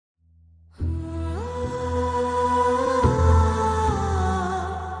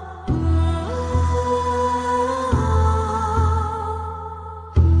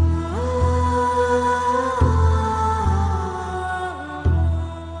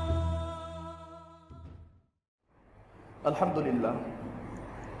আলহামদুলিল্লাহ,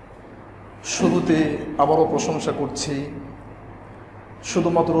 শুরুতে আবারও প্রশংসা করছি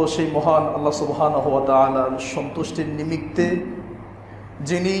শুধুমাত্র সেই মহান আল্লাহ সুবহানাহু ওয়া তাআলার সন্তুষ্টির নিমিত্তে,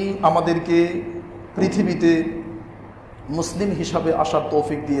 যিনি আমাদেরকে পৃথিবীতে মুসলিম হিসাবে আসার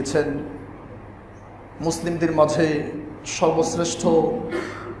তৌফিক দিয়েছেন, মুসলিমদের মাঝে সর্বশ্রেষ্ঠ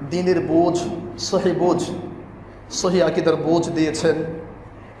দ্বীনের বোঝ, সহি আকীদার বোঝ দিয়েছেন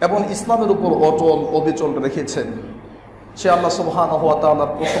এবং ইসলামের উপর অটল অবিচল রেখেছেন। সে আল্লাহ সুবহানাহু ওয়া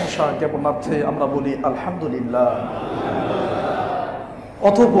তাআলার প্রশংসা জ্ঞাপনার্থে আমরা বলি আলহামদুলিল্লাহ।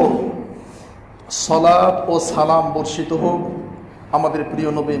 অতঃপর সালাত ও সালাম বর্ষিত হোক আমাদের প্রিয়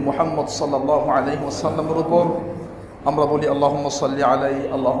নবী মুহাম্মদ সাল্লাল্লাহু আলাইহি ওয়াসাল্লামের উপর। আমরা বলি আল্লাহুম্মা সাল্লি আলাইহি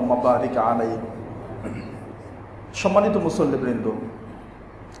আল্লাহুম্মা বারিক আলাইহি। সম্মানিত মুসল্লিবৃন্দ,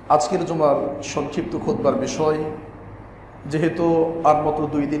 আজকের জুমার সংক্ষিপ্ত খুতবার বিষয়, যেহেতু আর মাত্র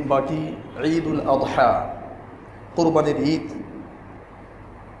 2 দিন বাকি ঈদুল আযহা, কোরবানির ঈদ,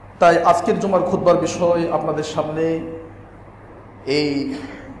 তাই আজকের জুমার খুতবার বিষয় আপনাদের সামনে এই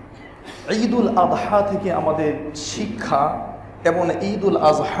ঈদুল আযহা থেকে আমাদের শিক্ষা এবং ঈদুল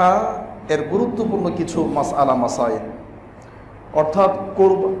আযহা এর গুরুত্বপূর্ণ কিছু মাসআলা মাসাইল, অর্থাৎ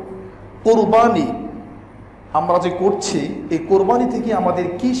কোরবানি আমরা যে করছি, এই কোরবানি থেকে আমাদের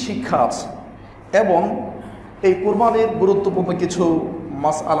কি শিক্ষা আছে এবং এই কোরবানির গুরুত্বপূর্ণ কিছু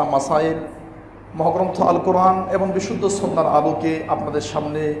মাসআলা মাসাইল মহাগ্রন্থ আল কোরআন এবং বিশুদ্ধ সুন্নাহর আলোকে আপনাদের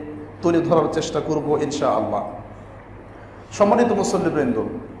সামনে তুলে ধরার চেষ্টা করব ইনশাআল্লাহ। সম্মানিত মুসল্লিবৃন্দ,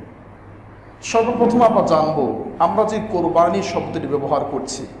 সর্বপ্রথম আমরা জানব, আমরা যে কোরবানি শব্দটি ব্যবহার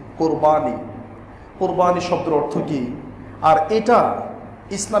করছি, কোরবানি শব্দের অর্থ কি, আর এটা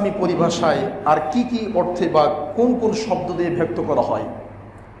ইসলামী পরিভাষায় আর কি কি অর্থে বা কোন কোন শব্দ দিয়ে ব্যক্ত করা হয়।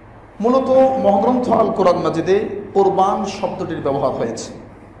 মূলত মহাগ্রন্থ আল কোরআন মাজিদে কোরবান শব্দটির ব্যবহার হয়েছে,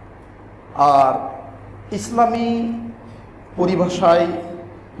 আর ইসলামী পরিভাষায়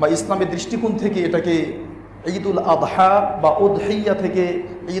বা ইসলামের দৃষ্টিকোণ থেকে এটাকে ঈদুল আযহা বা উদহিয়া থেকে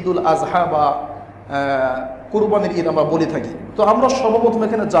ঈদুল আযহা বা কুরবানির ঈদ আমরা বলে থাকি। তো আমরা সর্বপ্রথম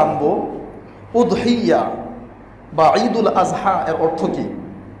এখানে জানব উদহিয়া বা ঈদুল আযহা এর অর্থ কি।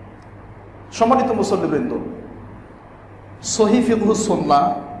 সম্মানিত মুসল্লিবৃন্দ, সহিহ ফিকহুস সুন্নাহ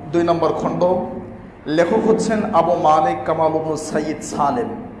 2 নম্বর খণ্ড, লেখক হচ্ছেন আবু মালিক কামাল ইবনে সাইয়্যিদ সালেম,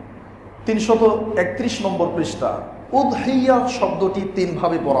 331 নম্বর পৃষ্ঠা। উদহিয়া শব্দটি 3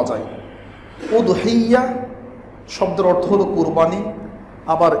 ভাবে পড়া যায়। উদহিয়া শব্দের অর্থ হলো কুরবানি,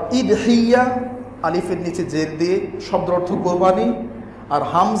 আবার ইদহিয়া আলিফের নিচে জের দিয়ে শব্দের অর্থ কুরবানি, আর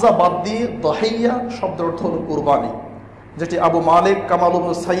হামজা বাদ দিয়ে দহিয়া শব্দের অর্থ হলো কুরবানি, যেটি আবু মালিক কামাল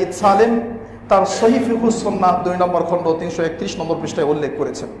ইবনে সাইয়্যিদ সালেম তার সহিহ ফিকহুস সুন্নাহ 2 নম্বর খণ্ড 331 নম্বর পৃষ্ঠায় উল্লেখ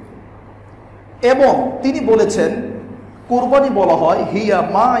করেছেন। এবং তিনি বলেছেন, কুরবানি বলা হয় হিয়া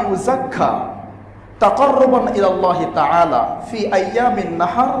মা ইউযাক্কা তাকাররুবান ইলাল্লাহি তাআলা ফি আইয়ামিন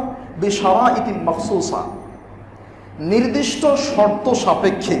নাহার বিশারাইতিন মাখসুসা। নির্দিষ্ট শর্ত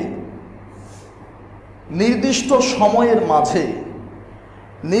সাপেক্ষে নির্দিষ্ট সময়ের মাঝে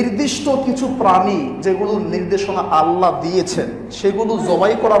নির্দিষ্ট কিছু প্রাণী যেগুলো নির্দেশনা আল্লাহ দিয়েছেন সেগুলো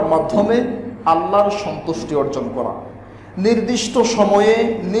জবাই করার মাধ্যমে আল্লাহর সন্তুষ্টি অর্জন করা। নির্দিষ্ট সময়ে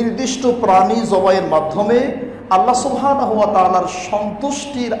নির্দিষ্ট প্রাণী জবাইয়ের মাধ্যমে আল্লাহ সুবহানাহু ওয়া তাআলার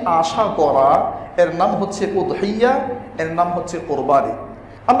সন্তুষ্টির আশা করা, এর নাম হচ্ছে উদহিয়া, এর নাম হচ্ছে কোরবানি।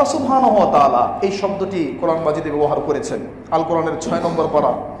 আল্লাহ সুবহানাহু ওয়া তাআলা এই শব্দটি কোরআন মাজিদে ব্যবহার করেছেন। আল কোরআনের 6 নম্বর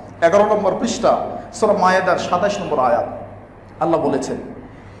পারা 11 নম্বর পৃষ্ঠা সূরা মায়েদার 27 নম্বর আয়াত। আল্লাহ বলেছেন,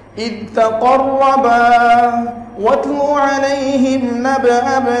 إذ تقربا واتل عليهم نبأ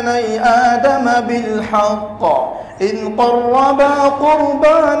ابني آدم بالحق إذ قربا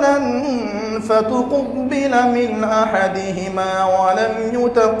قربانا فتقبل من أحدهما ولم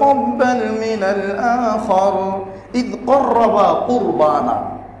يتقبل من الآخر إذ قربا قربانا।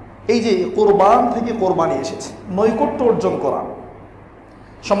 এই যে কুরবান থেকে কোরবানি এসেছে, নৈকট্য অর্জন করা।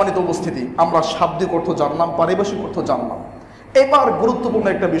 সম্মানিত উপস্থিতি, আমরা শাব্দিক অর্থ জানলাম, পারিভাষিক অর্থ জানলাম। এবার গুরুত্বপূর্ণ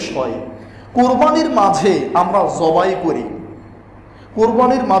একটা বিষয়, কোরবানির মাঝে আমরা জবাই করি,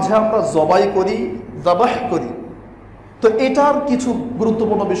 কোরবানির মাঝে আমরা জবাই করি, যাবাহ করি। তো এটার কিছু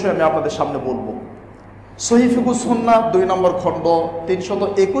গুরুত্বপূর্ণ বিষয় আমি আপনাদের সামনে বলবো। সহিহ ফিকহুস সুন্নাহ 2 নম্বর খণ্ড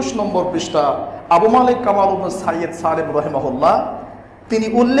 321 নম্বর পৃষ্ঠা আবু মালিক কামাল ইবনে সাইয়্যিদ সালেম রাহিমাহুল্লাহ তিনি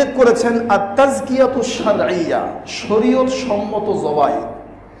উল্লেখ করেছেন, আত-তাজকিয়াতুশ শারঈয়া, শরীয়ত সম্মত জবাই।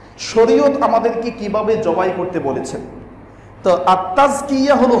 শরীয়ত আমাদেরকে কিভাবে জবাই করতে বলেছেন। তো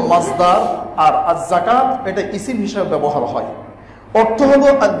আত-তাজকিয়া হলো মাসদার, আর আয-যাকাত এটা ইসিম হিসেবে ব্যবহার হয়। অর্থ হলো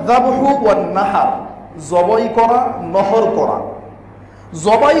আয-যাবহু ওয়ান-নাহার, জবাই করা, নহর করা।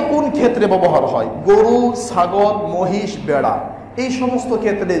 জবাই কোন ক্ষেত্রে ব্যবহার হয়? গরু, ছাগল, মহিষ, বেড়া, এই সমস্ত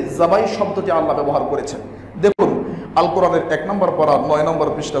ক্ষেত্রে জবাই শব্দটি আল্লাহ ব্যবহার করেছেন। দেখুন, আল কোরআনের 1 নম্বর পারা 9 নম্বর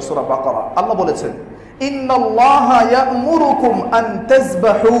পৃষ্ঠা সূরা বাকারা। আল্লাহ বলেছেন, ইন্নাল্লাহা ইয়া'মুরুকুম আন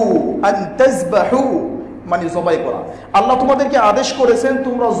তাযবাহু, মানে জবাই করা। আল্লাহ তোমাদেরকে আদেশ করেছেন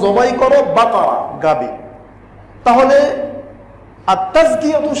তোমরা জবাই করো বাকারা, গাবি। তাহলে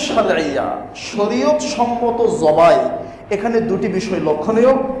আত-তাযকিয়াতু শারঈয়া, শরীয়ত সম্মত জবাই, এখানে দুটি বিষয়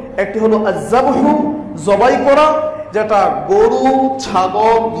লক্ষণীয়। একটি হলো আয-যাবহু, জবাই করা, যেটা গরু,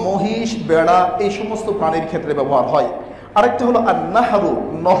 ছাগল, মহিষ, বেড়া এই সমস্ত প্রাণীর ক্ষেত্রে ব্যবহার হয়। আরেকটি হলো আন-নাহরু,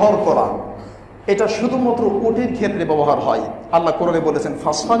 নহর করা, এটা শুধুমাত্র উটের ক্ষেত্রে ব্যবহার হয়। আল্লাহ কোরআনে বলেছেন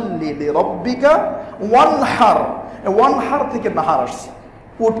ফাসাল্লি লিরাব্বিকা ওয়ানহার, ওয়ানহার থেকে নাহার আসছে,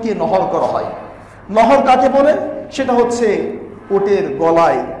 উটকে নহর করা হয়। নহর কাকে বলে? সেটা হচ্ছে উটের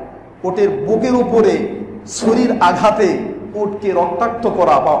গলায়, উটের বুকের উপরে ছুরির আঘাতে উটকে রক্তাক্ত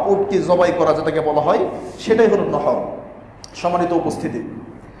করা বা উটকে জবাই করা, যেটাকে বলা হয়, সেটাই হলো নহর। সম্মানিত উপস্থিতি,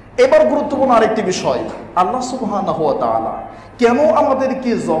 এবার গুরুত্বপূর্ণ আরেকটি বিষয়, আল্লাহ সুবহানাহু ওয়া তাআলা কেন আমাদেরকে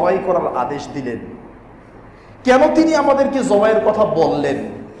জবাই করার আদেশ দিলেন? কেন তিনি আমাদেরকে জবাইয়ের কথা বললেন?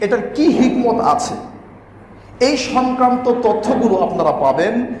 এটার কি হিকমত আছে? এই সংক্রান্ত তথ্যগুলো আপনারা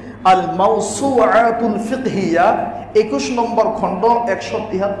পাবেন আল মাওসুআতুল ফিকহিয়া 21 নম্বর খণ্ড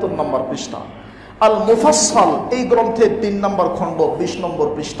 173 নম্বর পৃষ্ঠা, আল মুফাসসাল এই গ্রন্থের 3 নম্বর খণ্ড 20 নম্বর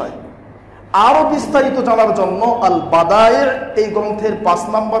পৃষ্ঠায়। আরো বিস্তারিত জানার জন্য আল বাদায়ে এই গ্রন্থের 5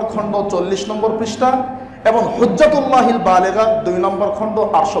 নম্বর খণ্ড 40 নম্বর পৃষ্ঠা এবং হুজ্জাতুল্লাহিল বালিগা 2 নম্বর খণ্ড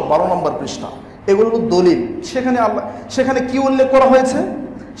 812 নম্বর পৃষ্ঠা। এগুলো দলিল। সেখানে কি উল্লেখ করা হয়েছে?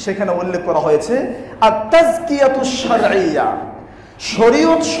 সেখানে উল্লেখ করা হয়েছে আত-তাযকিয়াতু শারঈয়া,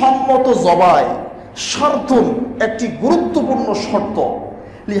 শরীয়ত সম্মত জবাই শর্তুন, একটি গুরুত্বপূর্ণ শর্ত,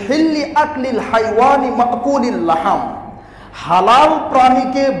 লিহিল্লি আকলিল হাইওয়ানি মাকুলিল লাহাম, হালাল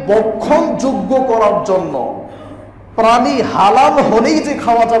প্রাণীকে ভক্ষণযোগ্য করার জন্য। প্রাণী হালাল হলেই যে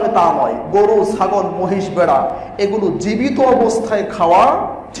খাওয়া যাবে তা নয়। গরু, ছাগল, মহিষ, বেড়া এগুলো জীবিত অবস্থায় খাওয়া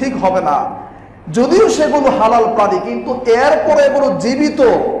ঠিক হবে না, যদিও সেগুলো হালাল প্রাণী, কিন্তু এরপরে এগুলো জীবিত,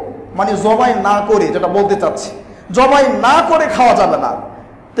 মানে জবাই না করে, যেটা বলতে চাচ্ছি, জবাই না করে খাওয়া যাবে না।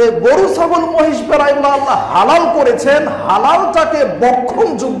 তো গরু, ছাগল, মহিষ, বেড়া এগুলো আল্লাহ হালাল করেছেন, হালালটাকে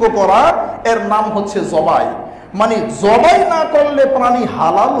ভক্ষণযোগ্য করা এর নাম হচ্ছে জবাই। মানে জবাই না করলে প্রাণী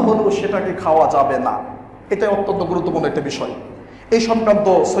হালাল হলেও সেটাকে খাওয়া যাবে না। এটা অত্যন্ত গুরুত্বপূর্ণ একটা বিষয়। এই সংক্রান্ত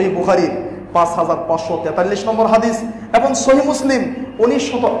সহিহ বুখারীর 5543 নম্বর হাদিস এবং সহিহ মুসলিম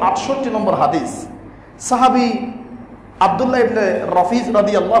 1968 নম্বর হাদিস। সাহাবী আব্দুল্লাহ ইবনে রাফিজ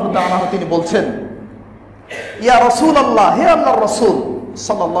রাদিয়াল্লাহু তাআলা তিনি বলছেন, ইয়া রাসূলুল্লাহ, হে আল্লাহর রাসূল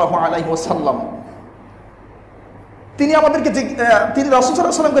সাল্লাল্লাহু আলাইহি ওয়াসাল্লাম, তিনি রাসূল সাল্লাল্লাহু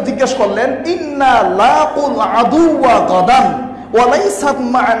আলাইহি ওয়াসাল্লামকে জিজ্ঞাসা করলেন, ইন্না লাকুল আদুওয়া গাদান ওয়া লাইসাত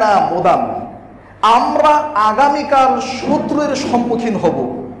মা'না মুদান, আমরা আগামীকাল শত্রুর সম্মুখীন হব,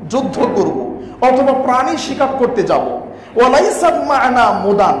 যুদ্ধ করব অথবা প্রাণী শিকার করতে যাব। ওয়া লাইসাত মা'না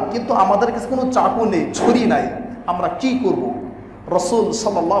মুদান, কিন্তু আমাদের কাছে কোনো চাকু নেই, ছুরি নাই, আমরা কি করব? রাসূল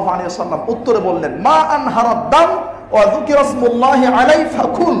সাল্লাল্লাহু আলাইহি ওয়াসাল্লাম উত্তরে বললেন, মা আনহারাদ দাম ওয়া যুকিরা ইসমুল্লাহি আলাইহি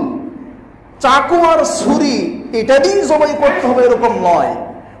ফাকুল, চাকু আর ছুরি এটা দিয়ে জবাই করতে হবে এরকম নয়।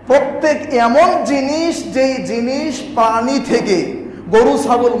 প্রত্যেক এমন জিনিস, যেই জিনিস প্রাণী থেকে, গরু,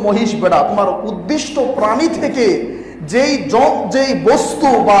 ছাগল, মহিষ, বেড়া, তোমার উদ্দিষ্ট প্রাণী থেকে যেই বস্তু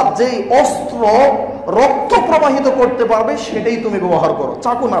বা যেই অস্ত্র রক্ত প্রবাহিত করতে পারবে সেটাই তুমি ব্যবহার করো,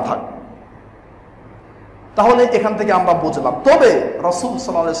 চাকু না থাক। তাহলে এখান থেকে আমরা বুঝলাম। তবে রাসূল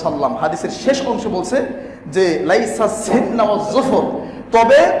সাল্লাল্লাহু আলাইহি সাল্লাম হাদিসের শেষ অংশে বলছে যে লাইসা সিন্না ওয়া যুফর,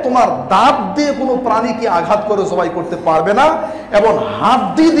 তবে তোমার দাঁত দিয়ে কোনো প্রাণীকে আঘাত করে জবাই করতে পারবে না এবং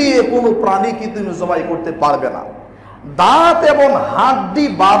হাড্ডি দিয়ে কোনো প্রাণীকে তুমি জবাই করতে পারবে না। দাঁত এবং হাড্ডি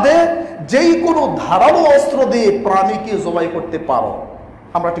বাদে যেই কোনো ধারালো অস্ত্র দিয়ে প্রাণীকে জবাই করতে পারো।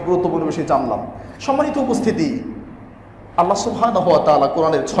 আমরা একটি গুরুত্বপূর্ণ বিষয় জানলাম। সম্মানিত উপস্থিতি, আল্লাহ সুবহানাহু ওয়া তাআলা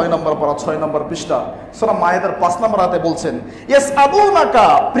কোরআনের 6 নম্বর পারা 6 নম্বর পৃষ্ঠা সূরা মায়েদার 5 নম্বর আয়াতে বলছেন, ইয়াসআলুনাকা,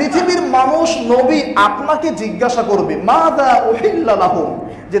 পৃথিবীর মানুষ নবী আপনাকে জিজ্ঞাসা করবে, মাযা উহিল্লা লাহুম,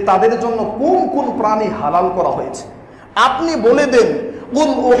 যে তাদের জন্য কোন কোন প্রাণী হালাল করা হয়েছে। আপনি বলে দেন,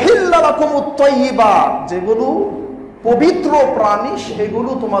 কুল উহিল্লা লাকুমুত তাইয়্যিবাত, যেগুলো পবিত্র প্রাণী সেগুলো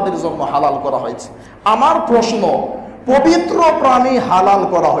তোমাদের জন্য হালাল করা হয়েছে। আমার প্রশ্ন, পবিত্র প্রাণী হালাল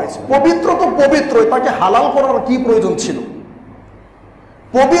করা হয়েছে, পবিত্র তো পবিত্র, তাকে হালাল করার কি প্রয়োজন ছিল?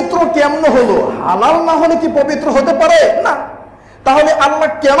 পবিত্র কেমন হলো? হালাল না হলে কি পবিত্র হতে পারে? না। তাহলে আল্লাহ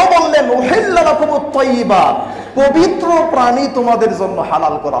কেন বললেন উহিল্লা লাকুমুত তাইয়্যিবাত, পবিত্র প্রাণী তোমাদের জন্য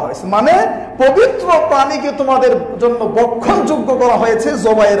হালাল করা হয়েছে? মানে পবিত্র প্রাণীকে তোমাদের জন্য ভক্ষণযোগ্য করা হয়েছে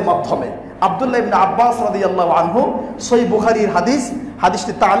জবাইয়ের মাধ্যমে। আব্দুল্লাহ ইবনে আব্বাস রাদিয়াল্লাহু আনহু, সহিহ বুখারীর হাদিস,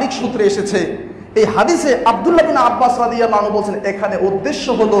 হাদিসটি তালিক সূত্রে এসেছে। এই হাদিসে আব্দুল্লাহ বিন আব্বাস রাদিয়াল্লাহু আনহু বলছেন, এখানে উদ্দেশ্য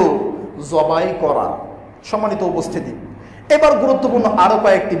হলো জবাই করা। সম্মানিত উপস্থিতি, এবার গুরুত্বপূর্ণ আরো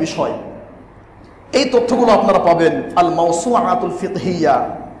কয়েকটি বিষয়। এই তথ্যগুলো আপনারা পাবেন আল মাওসুআতুল ফিকহিয়া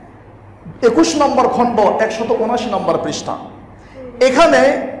 21 নম্বর খণ্ড 179 নম্বর পৃষ্ঠা। এখানে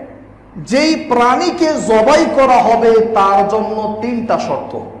যেই প্রাণীকে জবাই করা হবে তার জন্য 3টা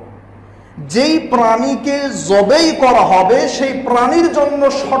শর্ত। যেই প্রাণীকে জবাই করা হবে সেই প্রাণীর জন্য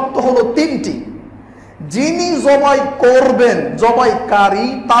শর্ত হলো 3টি। যিনি জবাই করবেন, জবাইকারী,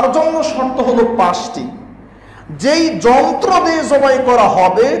 তার জন্য শর্ত হলো 5টি। যেই যন্ত্র দিয়ে জবাই করা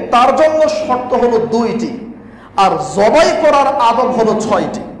হবে তার জন্য শর্ত হলো 2টি। আর জবাই করার আদব হলো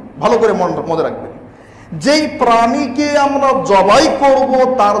 6টি। ভালো করে মনে রাখবেন, যেই প্রাণীকে আমরা জবাই করব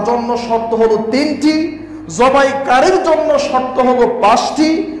তার জন্য শর্ত হলো 3টি, জবাইকারীর জন্য শর্ত হলো 5টি,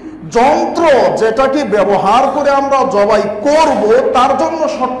 যন্ত্র যেটাকে ব্যবহার করে আমরা জবাই করব তার জন্য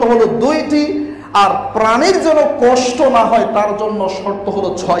শর্ত হলো 2টি, আর প্রাণীর যেন কষ্ট না হয় তার জন্য শর্ত হলো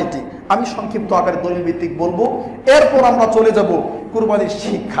 6টি। আমি সংক্ষিপ্ত আকারে দলিল ভিত্তিক বলবো, এরপর আমরা চলে যাব কুরবানির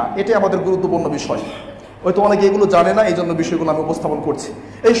শিক্ষা। এটাই আমাদের গুরুত্বপূর্ণ বিষয়। হয়তো অনেকে এগুলো জানে না, এই জন্য বিষয়গুলো আমি উপস্থাপন করছি।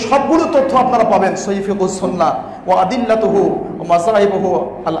 এই সবগুলো তথ্য আপনারা পাবেন সহিহ ফিকহুস সুন্নাহ ওয়া আদিল্লাতুহু ওয়া মাযাহিবুহু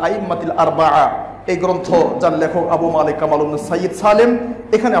আল আইম্মাতিল আরবাআ, এই গ্রন্থ যার লেখক আবু মালিক কামাল ইবনে সাইয়্যিদ সালেম,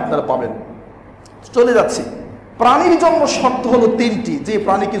 এখানে আপনারা পাবেন। চলে যাচ্ছি, প্রাণীর জন্য শর্ত হলো 3টি, যে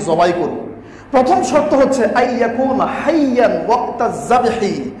প্রাণীকে জবাই করব। প্রথম শর্ত হচ্ছে আইয়াকুনা হাইয়ান ওয়াক্তাজ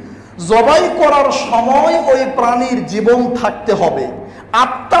যাবহি, জবাই করার সময় ওই প্রাণীর জীবন থাকতে হবে,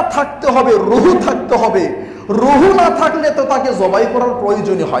 আত্মা থাকতে হবে, রুহু থাকতে হবে। রুহু না থাকলে তো তাকে জবাই করার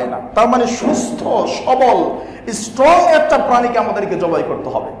প্রয়োজনই হয় না। তার মানে সুস্থ সবল স্ট্রং একটা প্রাণীকে আমাদেরকে জবাই করতে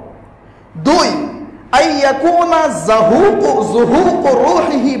হবে। 2 আইয়াকুনা যুহুকু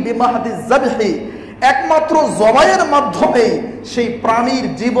রূহিহি বিমাহদিজ যাবহি, একমাত্র জবাইয়ের মাধ্যমে সেই প্রাণীর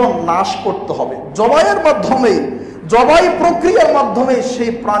জীবন নাশ করতে হবে। জবাইয়ের মাধ্যমে, জবাই প্রক্রিয়ার মাধ্যমে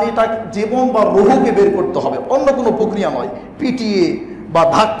সেই প্রাণীটা জীবন বা রুহুকে বের করতে হবে, অন্য কোনো প্রক্রিয়া নয়। পিটিয়ে বা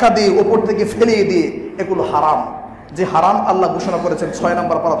ধাক্কা দিয়ে ওপর থেকে ফেলিয়ে দিয়ে, এগুলো হারাম। যে হারাম আল্লাহ ঘোষণা করেছেন 6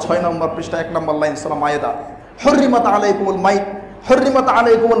 নম্বর পারা 6 নম্বর পৃষ্ঠা 1 নম্বর লাইন সূরা মায়েদা, হুররিমাত আলাইকুমুল মাইত حرمت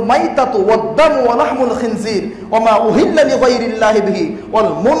عليكم الميتة والدم ولحم الخنزير وما أهل لغير الله به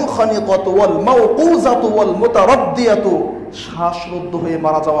والمنخنقة والموقوذة والمتردية, শ্বাসরুদ্ধ হয়ে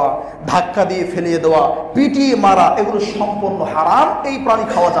মারা যাওয়া, ধাক্কা দিয়ে ফেলিয়ে দেওয়া, পিটিয়ে মারা, এগুলো সম্পূর্ণ হারাম। এই প্রাণী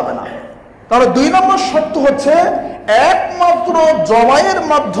খাওয়া যাবে না। তাহলে 2 নম্বর শর্ত হচ্ছে একমাত্র জবাইয়ের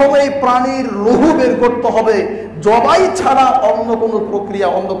মাধ্যমে প্রাণীর রুহু বের করতে হবে। জবাই ছাড়া অন্য কোনো প্রক্রিয়া,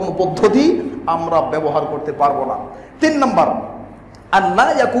 অন্য কোনো পদ্ধতি আমরা ব্যবহার করতে পারবো না। 3 নম্বর আল্লাহ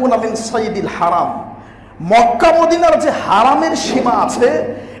ইয়াকুনা মিন সাইদিল হারাম, মক্কা মদিনার যে হারামের সীমা আছে,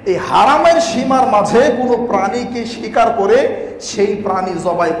 এই হারামের সীমার মাঝে কোনো প্রাণীকে শিকার করে সেই প্রাণী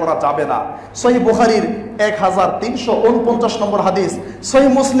জবাই করা যাবে না। সহিহ বুখারীর 1349 নম্বর হাদিস, সহিহ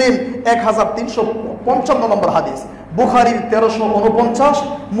মুসলিম 1355 নম্বর হাদিস, বুখারীর 1349,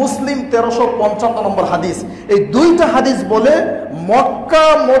 মুসলিম 1355 নম্বর হাদিস। এই 2টা হাদিস বলে মক্কা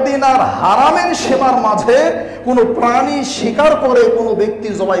মদিনার হারামের সীমার মাঝে কোনো প্রাণী শিকার করে কোনো ব্যক্তি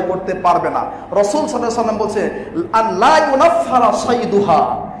জবাই করতে পারবে না। রাসূল সাল্লাল্লাহু আলাইহি ওয়াসাল্লাম বলছে আল্লা ইউনাফারা সাইদুহা,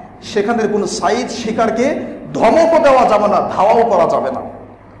 সেখানের কোনো সাইদ শিকারকে ধমকও দেওয়া যাবে না, ধাওয়াও করা যাবে না।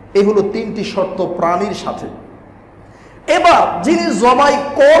 এই হলো 3টি শর্ত প্রাণীর সাথে। এবার যিনি জবাই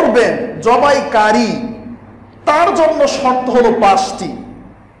করবেন, জবাইকারী, তার জন্য শর্ত হলো 5টি।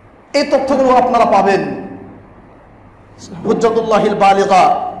 এই তথ্যগুলো আপনারা পাবেন হুজ্জাতুল্লাহিল বালিগা,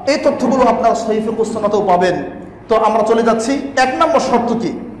 এই তথ্যগুলো আপনারা সহিহ ফিকহুস সুন্নাতেও পাবেন। তো আমরা চলে যাচ্ছি 1 নম্বর শর্ত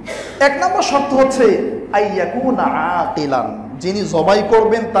কি? 1 নম্বর শর্ত হচ্ছে আইয়াকুনা আকিলান, যিনি জবাই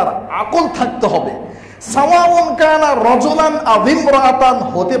করবেন তার আকল থাকতে হবে। সাওয়াউন কানা রাজুলান আও ইমরাআতান,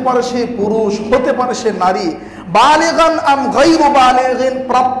 হতে পারে সে পুরুষ, হতে পারে সে নারী, বালিগান আম গায়রু বালিগিন,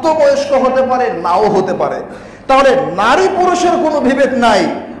 প্রাপ্তবয়স্ক হতে পারে, নাও হতে পারে। তাহলে নারী পুরুষের কোনো বিভেদ নাই,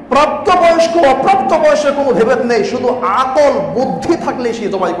 প্রাপ্তবয়স্ক অপ্রাপ্তবয়স্কের কোনো বিভেদ নেই, শুধু আকল বুদ্ধি থাকলে সে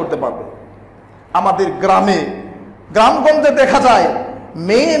জবাই করতে পারবে। আমাদের গ্রামে, গ্রামগঞ্জে দেখা যায়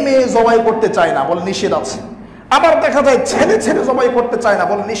মেয়ে মেয়ে জবাই করতে চায় না, বলে নিষেধ আছে। আবার দেখা যায় ছেলে ছেলে জবাই করতে চায় না,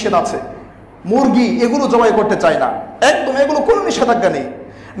 বলে নিষেধ আছে। মুরগি এগুলো জবাই করতে চায় না, একদম এগুলো কোনো নিষেধাজ্ঞা নেই।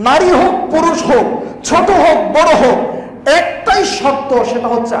 নারী হোক পুরুষ হোক, ছোট হোক বড় হোক, একটাই শর্ত, সেটা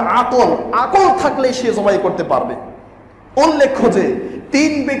হচ্ছে আকল। আকল থাকলে সে জবাই করতে পারবে। উল্লেখ্য যে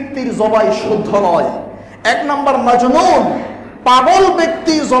 3 ব্যক্তির জবাই শুদ্ধ নয়। 1 নম্বর মাজনুন, পাগল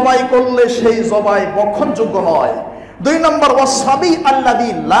ব্যক্তি জবাই করলে সেই জবাই বক্ষণযোগ্য নয়। 2 নম্বর ওয়াসাবি আল্লাযী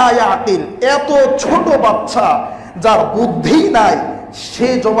লা ইয়াকিল, এত ছোট বাচ্চা যার বুদ্ধি নাই, সে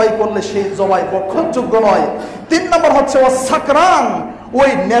জবাই করলে সেই জবাই বক্ষণযোগ্য নয়। 3 নম্বর হচ্ছে ওয়াসাকরান, ওই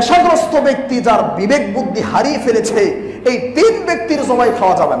নেশাগ্রস্ত ব্যক্তি যার বিবেক বুদ্ধি হারিয়ে ফেলেছে, এই 3 ব্যক্তির জবাই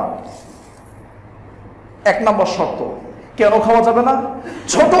খাওয়া যাবে না। এক নম্বর শর্ত। কেন খাওয়া যাবে না?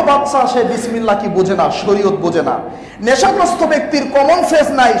 ছোট বাচ্চা, সে বিসমিল্লাহ কি বোঝে না, শরীয়ত বোঝে না। নেশাগ্রস্ত ব্যক্তির কমন সেন্স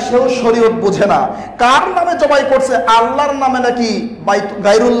নাই, সেও শরীয়ত বোঝে না। কার নামে জবাই করছে, আল্লাহর নামে নাকি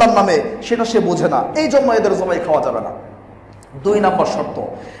গায়রুল্লাহর নামে, সেটা সে বোঝে না। এই জন্য এদের জবাই খাওয়া যাবে না। 2 নম্বর শর্ত,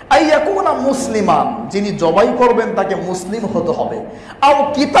 আইয়াকুনা মুসলিমান, যিনি জবাই করবেন তাকে মুসলিম হতে হবে। আও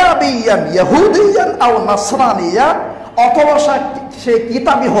কিতাবিয়ান ইহুদিয়ান আও নাসরানিয়া, অথবা সে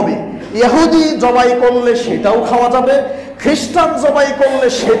কিতাবি হবে। ইহুদি জবাই করলে সেটাও খাওয়া যাবে, খ্রিস্টান জবাই করলে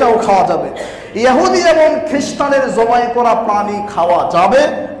সেটাও খাওয়া যাবে। ইহুদি এবং খ্রিস্টানের জবাই করা প্রাণী খাওয়া যাবে।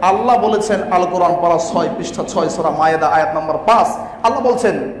 আল্লাহ বলেছেন আল কোরআন পারা 6 পৃষ্ঠা 6 সূরা মায়েদা আয়াত নম্বর 5, আল্লাহ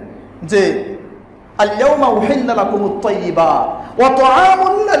বলছেন যে আল-ইয়াওমা উহিল্লা লাকুমুত তাইয়্যিবাত ওয়া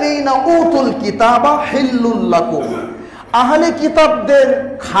তুআমুল লাযীনা উতুল কিতাবা হিল্লুল লাকুম। আহলে কিতাবদের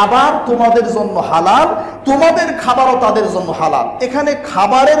খাবার তোমাদের জন্য হালাল, তোমাদের খাবারও তাদের জন্য হালাল। এখানে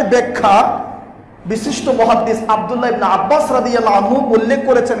খাবারের ব্যাখ্যা বিশিষ্ট মুহাদ্দিস আব্দুল্লাহ ইবনে আব্বাস রাদিয়াল্লাহু আনহু উল্লেখ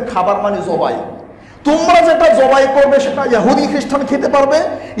করেছেন, খাবার মানে জবাই। তোমরা যেটা জবাই করবে সেটা ইহুদি খ্রিস্টান খেতে পারবে,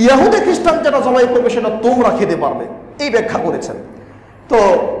 ইহুদি খ্রিস্টান যেটা জবাই করবে সেটা তোমরা খেতে পারবে, এই ব্যাখ্যা করেছেন। তো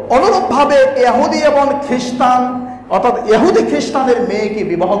অনুরূপভাবে ইহুদি এবং খ্রিস্টান, অর্থাৎ ইহুদি খ্রিস্টানের মেয়েকে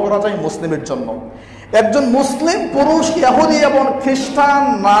বিবাহ করা যায় মুসলিমের জন্য। একজন মুসলিম পুরুষ ইহুদি এবং খ্রিস্টান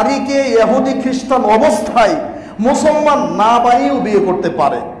নারীকে ইহুদি খ্রিস্টান অবস্থায় মুসলমান না বানিয়েও বিয়ে করতে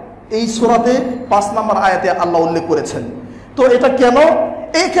পারে। এই সূরাতে 5 নম্বর আয়াতে আল্লাহ উল্লেখ করেছেন। তো এটা কেন?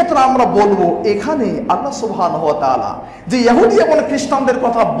 এই ক্ষেত্রে আমরা বলবো, এখানে আল্লাহ সুবহানাহু ওয়া তাআলা যে ইহুদি এবং খ্রিস্টানদের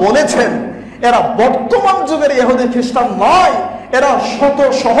কথা বলেছেন, এরা বর্তমান যুগের ইহুদি খ্রিস্টান নয়, এরা শত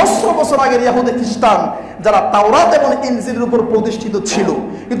সহস্র বছর আগের ইহুদি খ্রিস্টান, যারা তাওরাত এবং ইনজিলের উপর প্রতিষ্ঠিত ছিল।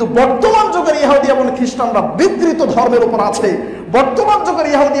 কিন্তু বর্তমান যুগের ইহুদি এবং খ্রিস্টানরা বিকৃত ধর্মের উপর আছে। বর্তমান যুগের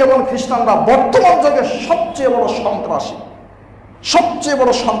ইহুদি এবং খ্রিস্টানরা বর্তমান যুগের সবচেয়ে বড় সন্ত্রাসী, সবচেয়ে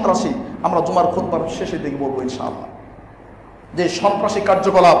বড় সন্ত্রাসী। আমরা জুমার খুতবার শেষে দিকে বলবো ইনশাআল্লাহ, যে সন্ত্রাসী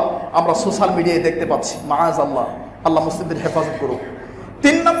কার্যকলাপ আমরা সোশ্যাল মিডিয়ায় দেখতে পাচ্ছি। মাআযাল্লাহ, আল্লাহ মুসলিমদের হেফাজত করুক।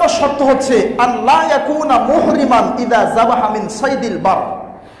 3 নম্বর শর্ত হচ্ছে আল্লাহ ইয়াকুনা মুহরিমান ইদা যাবাহা মিন সাইদিল বার।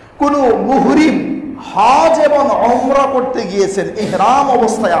 কোন মুহরিম হজ এবং উমরা করতে গিয়েছেন, ইহরাম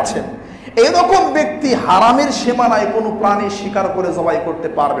অবস্থায় আছেন, এরকম ব্যক্তি হারামের সীমানায় কোনো প্রাণী শিকার করে জবাই করতে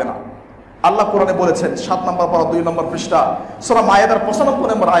পারবে না। আল্লাহ কোরআনে বলেছেন 7 নম্বর পারা 2 নম্বর পৃষ্ঠা সূরা মায়েদার 95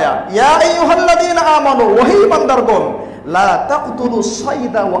 নম্বর আয়াত, ইয়া আইয়ুহাল্লাযীনা আমানু, ওহে ঈমানদারগণ, লা তাকতুলুস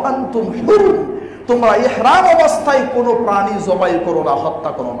সাইদা ওয়া আনতুম হুরুম, তোমরা ইহরাম অবস্থায় কোনো প্রাণী জবাই করো না,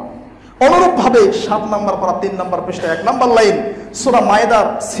 হত্যা করো না। অনুরূপভাবে 7 নম্বর পারা 3 নম্বর পৃষ্ঠা 1 নম্বর লাইন সূরা মায়েদার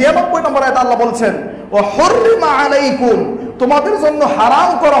 96 নম্বর আয়াতে আল্লাহ বলছেন, ওয়া হুররিমা আলাইকুম, তোমাদের জন্য হারাম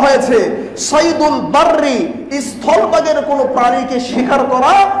করা হয়েছে সাইদুল বাররি, স্থলভাগের কোনো প্রাণীকে শিকার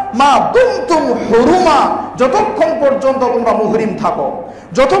করা, মা দুমতুম হুরুমা, যতক্ষণ পর্যন্ত তোমরা মুহরিম থাকো।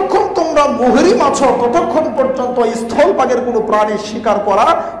 যতক্ষণ তোমরা মুহরিম আছো ততক্ষণ পর্যন্ত স্থলভাগের কোনো প্রাণী শিকার করা,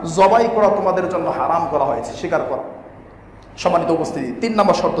 জবাই করা তোমাদের জন্য হারাম করা হয়েছে, শিকার করা। সম্মানিত উপস্থিতি, 3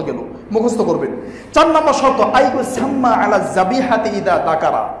 নম্বর শর্ত গেল, মুখস্থ করবেন। 4 নম্বর শর্ত আইকু সাম্মা আলা যাবিহাতি ইদা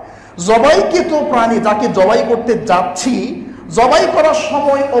দাকারা, জবাইকৃত প্রাণী যাকে জবাই করতে যাচ্ছি, জবাই করার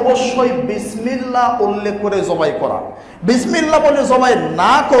সময় অবশ্যই বিসমিল্লাহ উল্লেখ করে জবাই করা। বিসমিল্লাহ বলে জবাই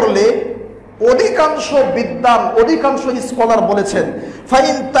না করলে অধিকাংশ বিদ্বান, অধিকাংশ স্কলার বলেছেন,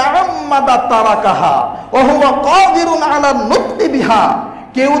 ফাইন তাআম্মাদা তারাকাহা ওয়া হুয়া কাদিরুন আলা নুতকি বিহা,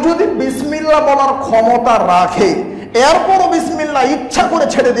 কেউ যদি বিসমিল্লাহ বলার ক্ষমতা রাখে এরপরও বিসমিল্লাহ ইচ্ছা করে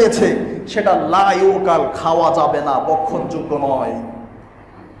ছেড়ে দিয়েছে, সেটা লা ইউকাল, খাওয়া যাবে না, বক্ষণযোগ্য নয়।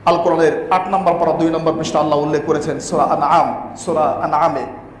 আল কোরআনের 8 নম্বর পারা 2 নম্বর পৃষ্ঠা আল্লাহ উল্লেখ করেছেন সূরা আনআম, সূরা আনআমে,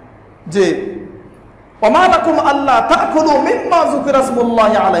 যে ওমা লাকুম আল্লা তাকুলু মিম্মা যুকিরা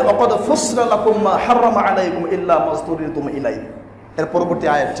ইসমুল্লাহি আলাইহি ওয়া ক্বাদ ফুসিলা লাকুম মা হারামা আলাইকুম ইল্লা মা যুরিতুম ইলাইহি। এর পরবর্তী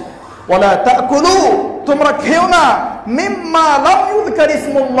আয়াতটি, ওয়ালা তাকুলু, তোমরা খেও না, মিম্মা লাম ইউযকার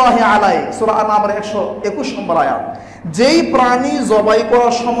ইসমুল্লাহি আলাইহি, সূরা আনআমের 121 নম্বর আয়াত, যেই প্রাণী জবাই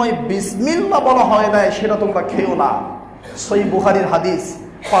করার সময় বিসমিল্লাহ বলা হয় না সেটা তোমরা খেও না। সহিহ বুখারীর হাদিস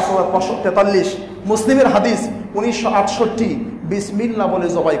 5543, মুসলিমের হাদিস 1968, বিসমিল্লাহ বলে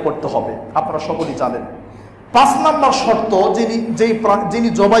জবাই করতে হবে, আপনারা সকলেই জানেন। 5 নম্বর শর্ত, যিনি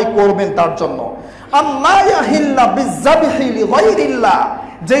জবাই করবেন তার জন্য আল্লাহ ইয়াহিল্লা বিযাবহি লিগাইরিল্লাহ,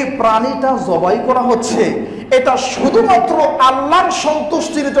 যেই প্রাণীটা জবাই করা হচ্ছে এটা শুধুমাত্র আল্লাহর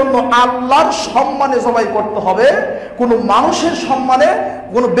সন্তুষ্টির জন্য, আল্লাহর সম্মানে জবাই করতে হবে, কোনো মানুষের সম্মানে,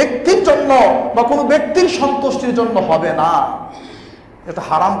 কোনো ব্যক্তির জন্য বা কোনো ব্যক্তির সন্তুষ্টির জন্য হবে না। এটা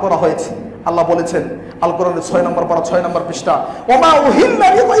হারাম করা হয়েছে। আল্লাহ বলেছেন আল কোরআনের 6 নম্বর পারা 6 নম্বর পৃষ্ঠা, ওমা উহিল্লা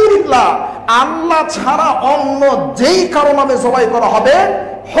লিগাইরিল্লাহ, আল্লাহ ছাড়া অন্য যেই কারো নামে জবাই করা হবে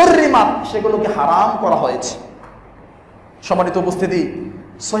হুররিমাত, সেগুলোকে হারাম করা হয়েছে। সম্মানিত উপস্থিতি,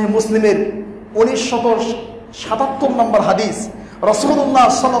 সহিহ মুসলিমের 1977 নম্বর হাদিস, রাসূলুল্লাহ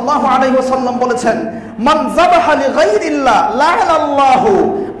সাল্লাল্লাহু আলাইহি ওয়াসাল্লাম বলেছেন, মান যাবাহা লিগাইরিল্লাহ লা'নাল্লাহু,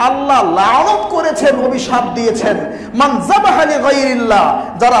 আল্লাহ লানত করেছেন, অভিশাপ দিয়েছেন। মান যাবাহা লিগাইরিল্লাহ,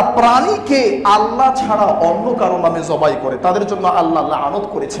 যারা প্রাণীকে আল্লাহ ছাড়া অন্য কারো নামে জবাই করে তাদের জন্য আল্লাহ লানত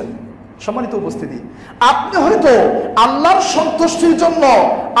করেছেন। সম্মানিত উপস্থিতি, আপনি হয়তো আল্লাহর সন্তুষ্টির জন্য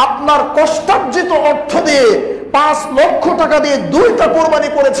আপনার কষ্টার্জিত অর্থ দিয়ে 5 লক্ষ টাকা দিয়ে 2টা কোরবানি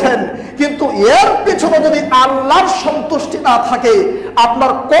করেছেন, কিন্তু এর পিছনে যদি আল্লাহর সন্তুষ্টি না থাকে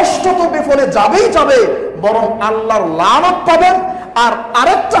আপনার কষ্ট তো বিফলে যাবেই যাবে, বরং আল্লাহর লানত পাবেন। আর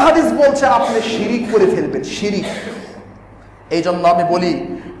আরেকটা হাদিস বলছে আপনি শিরিক করে ফেলবেন, শিরিক। এই জন্য আমি বলি,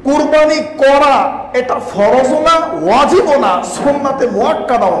 কুরবানি করা এটা ফরজও না, ওয়াজিবও না, সুন্নাতে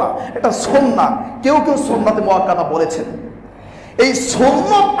মুআক্কাদাও না, এটা সুন্নাহ। কেউ কেউ সুন্নাতে মুআক্কাদা বলেছেন। এই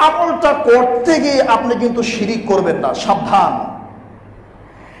সুন্নত আমলটা করতে গিয়ে আপনি কিন্তু শিরিক করবেন না, সাবধান।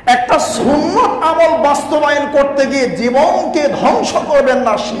 একটা সুন্নত আমল বাস্তবায়ন করতে গিয়ে জীবনকে ধ্বংস করবেন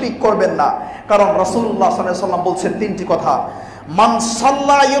না, শিরিক করবেন না। কারণ রাসূলুল্লাহ সাল্লাল্লাহু আলাইহি ওয়াসাল্লাম বলছেন 3টি কথা। মান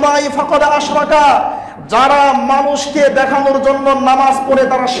সাল্লা ইউরাই ফাকাদ আশরাকা, যারা মানুষকে দেখানোর জন্য নামাজ পড়ে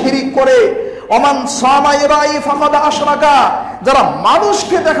তারা শিরিক করে। ওমান সামা ইউরাই ফাকাদ আশরাকা, যারা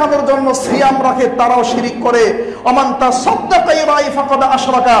মানুষকে দেখানোর জন্য সিয়াম রাখে তারাও শিরিক করে। ওমান তাসাদ্দাকা ইউরাই ফাকাদ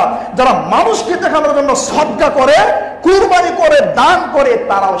আশরাকা, যারা মানুষকে দেখানোর জন্য সদকা করে, কুরবানি করে, দান করে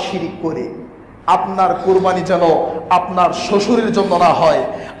তারাও শিরিক করে। আপনার কুরবানি যেন আপনার শ্বশুরের জন্য না হয়,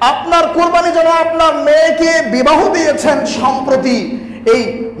 আপনার কুরবানি যেন আপনার মেয়েকে বিবাহ দিয়েছেন সম্প্রতি, এই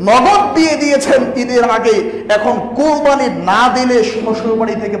নগদ বিয়ে দিয়েছেন ঈদের আগে, এখন কুরবানি না দিলে শ্বশুর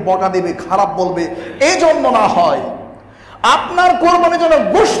বাড়ি থেকে বকা দেবে, খারাপ বলবে, এই জন্য না হয়। আপনার কুরবানি যেন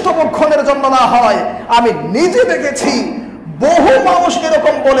গোশত ভক্ষণের জন্য না হয়। আমি নিজে দেখেছি বহু মানুষ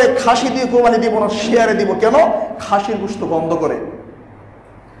এরকম বলে, খাসি দিয়ে কুরবানি দিব না, শেয়ারে দিব। কেন? খাসির গোশত গন্ধ করে,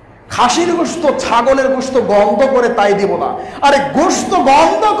 খাসির গোশত, ছাগলের গোশত গন্ধ করে, তাই দিব না। আরে গোশত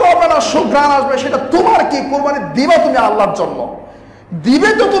গন্ধ করবে না, সুঘ্রাণ আসবে, সেটা তোমার কি? কুরবানি দিবা তুমি আল্লাহর জন্য, দিবে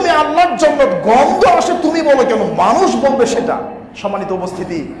তো তুমি আল্লাহর জন্য, গন্ধ আসে তুমি বলো কেন? মানুষ বলবে সেটা। সম্মানিত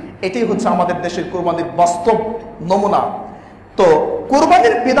উপস্থিতি, এটাই হচ্ছে আমাদের দেশের কুরবানির বাস্তব নমুনা। তো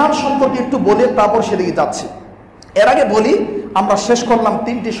কুরবানির বিধান সম্পর্কে একটু বলে তারপর সেদিকে যাচ্ছি। এর আগে বলি, আমরা শেষ করলাম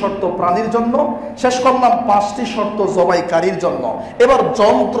 3টি শর্ত প্রাণীর জন্য, শেষ করলাম 5টি শর্ত জবাইকারীর জন্য। এবার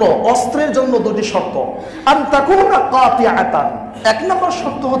যন্ত্র অস্ত্রের জন্য 2টি শর্ত। আন তাকুনা কাতিয়াতান, 1 নম্বর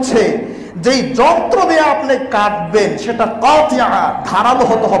শর্ত হচ্ছে যেই যন্ত্র দিয়ে আপনি কাটবেন সেটা কাতিয়া, ধারালো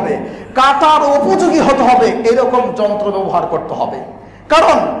হতে হবে, কাটার উপযোগী হতে হবে, এরকম যন্ত্র ব্যবহার করতে হবে।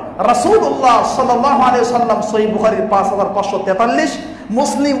 কারণ রাসূলুল্লাহ সাল্লাল্লাহু আলাইহি ওয়াসাল্লাম সহিহ বুখারীর 5543,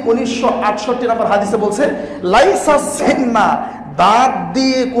 মুসলিম 1968 নম্বর হাদিসে বলছে, লাইসা সিন্না, দাঁত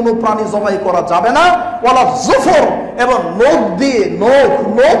দিয়ে কোনো প্রাণী জবাই করা যাবে না, ওয়ালা জুফর, এবং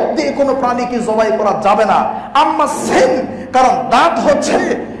নখ দিয়ে কোনো প্রাণীকে জবাই করা যাবে না। আম্মা সিন, কারণ দাঁত হচ্ছে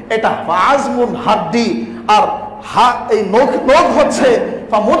এটা আজমুন, হাড্ডি, আর এই নখ হচ্ছে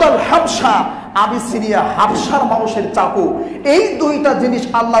ফামুদাল হাবশা, আবিসিনিয়া হাবশার মানুষের চাকু। এই 2টা জিনিস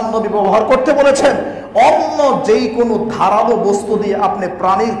আল্লাহর নবী ব্যবহার করতে বলেছেন। অন্য যেই কোনো ধারালো বস্তু দিয়ে আপনি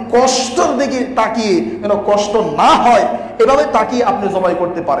প্রাণীর কষ্টের দিকে তাকিয়ে, যেন কষ্ট না হয় এভাবে তাকিয়ে আপনি জবাই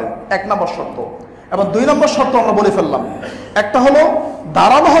করতে পারেন, 1 নম্বর শর্ত। এবং 2 নম্বর শর্ত আমরা বলে ফেললাম। একটা হলো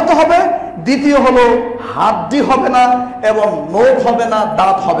ধারালো হতে হবে, দ্বিতীয় হলো হাড্ডি হবে না, এবং নখ হবে না,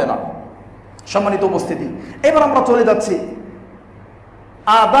 দাঁত হবে না। সম্মানিত উপস্থিতি, এবার আমরা চলে যাচ্ছি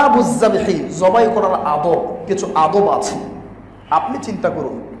আদাবুজ যাবহি, জবাই করার আদব। কিছু আদব আছে। আপনি চিন্তা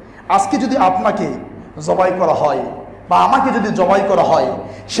করুন, আজকে যদি আপনাকে জবাই করা হয় বা আমাকে যদি জবাই করা হয়,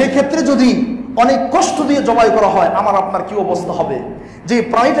 সেক্ষেত্রে যদি অনেক কষ্ট দিয়ে জবাই করা হয়, আমার আপনার কি অবস্থা হবে? যে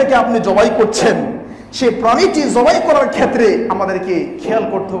প্রাণীটাকে আপনি জবাই করছেন, সেই প্রাণীটি জবাই করার ক্ষেত্রে আমাদেরকে খেয়াল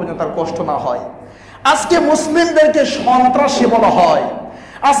করতে হবে যেন তার কষ্ট না হয়। আজকে মুসলিমদেরকে সন্ত্রাসী বলা হয়,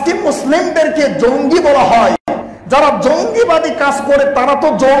 আজকে মুসলিমদেরকে জঙ্গি বলা হয়। যারা জঙ্গিবাদী কাজ করে তারা তো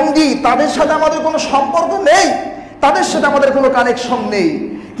জঙ্গি, তাদের সাথে আমাদের কোনো সম্পর্ক নেই, তাদের সাথে আমাদের কোনো কানেকশন নেই।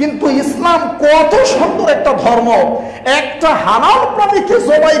 কিন্তু ইসলাম কত সুন্দর একটা ধর্ম, একটা হালাল প্রাণীকে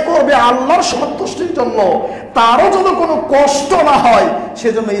জবাই করবে আল্লাহর সন্তুষ্টির জন্য, তারও যেন কোনো কষ্ট না হয়,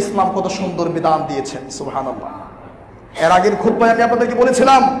 সেজন্য ইসলাম কত সুন্দর বিধান দিয়েছেন। সুবহানাল্লাহ। এর আগের খুতবায় আমি আপনাদেরকে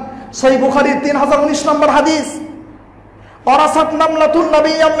বলেছিলাম, সহিহ বুখারীর 3019 নম্বর হাদিস, অরাসাত নামলাতুন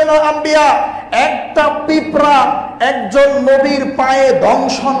নাবিয়্যাম মিনাল আম্বিয়া, একটা পিঁপড়া একজন নবীর পায়ে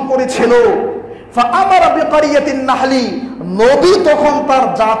দংশন করেছিল। ফাআমারা বিকারিয়াতিন নাহলি, নবী তখন তার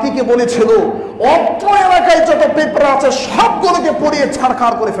জাতিকে বলেছিল, অত্র এলাকায় যত পিঁপড়া আছে সবগুলোকে পুড়িয়ে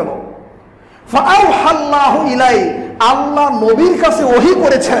ছারখার করে ফেলো। ফাআউহাল্লাহু ইলাই, আল্লাহ নবীর কাছে ওহী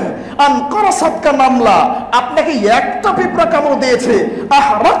করেছেন, আন কারাসাতকা নামলা, আপনাকে একটা পিঁপড়া কামড় দিয়েছে,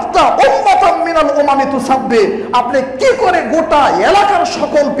 আহরাকতা উম্মাতাম মিনাল উমামি তুসাব্বি, আপনি কি করে গোটা এলাকার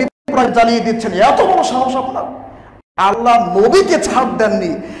সকল পিঁপড়া জ্বালিয়ে দিচ্ছেন, এত বড় সাহস আপনার? আল্লাহ নবীকে ছাড়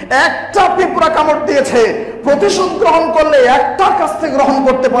দেননি, একটা পিঁপড়া কামড় দিয়েছে, প্রতিশোধ গ্রহণ করলে একটার কাছ থেকে গ্রহণ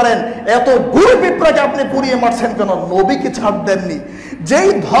করতে পারেন, এত গুরু পিঁপড়াকে আপনি পুড়িয়ে মারছেন কেন? নবীকে ছাড় দেননি। যেই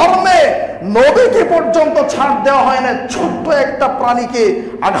ধর্মে নবীকে পর্যন্ত ছাড় দেওয়া হয় না, ছোট্ট একটা প্রাণীকে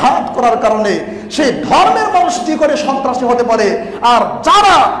আঘাত করার কারণে সেই ধর্মের মানুষ কি করে সন্ত্রাসী হতে পারে? আর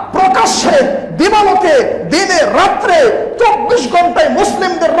যারা প্রকাশ্যে দিবালোকে দিনে রাত্রে 24 ঘন্টায়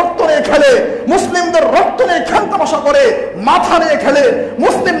মুসলিমদের রক্ত নিয়ে খেলে, মুসলিমদের রক্ত নিয়ে খেলতামাশা করে, মাথা নিয়ে খেলে,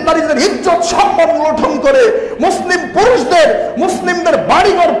 মুসলিম নারীদের ইজ্জত সম্মান লুণ্ঠন করে, মুসলিম পুরুষদের মুসলিমদের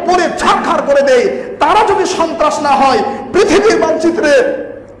বাড়িঘর পুড়ে ছারখার করে দেয়, তারা যদি সন্ত্রাস না হয় পৃথিবীর মানচিত্রে,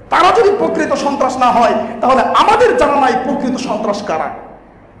 তারা যদি প্রকৃত সন্ত্রাস না হয়, তাহলে আমাদের জানা নাই প্রকৃত সন্ত্রাস কারা।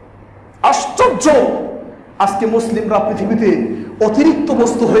 আশ্চর্য, আজকে মুসলিমরা পৃথিবীতে অতিরিক্ত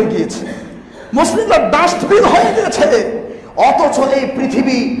বস্তু হয়ে গিয়েছে, মুসলিমরা ডাস্টবিন হয়ে গিয়েছে। অথচ এই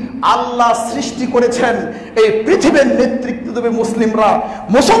পৃথিবী আল্লাহ সৃষ্টি করেছেন, এই পৃথিবীর নেতৃত্ব দেবে মুসলিমরা,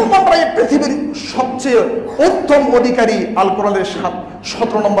 মুসলমানরা এই পৃথিবীর সবচেয়ে উত্তম অধিকারী। আল কোরআনের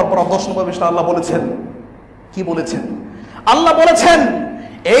 17 নম্বর পড়া 10 নম্বর বিষয় আল্লাহ বলেছেন, কি বলেছেন? আল্লাহ বলেছেন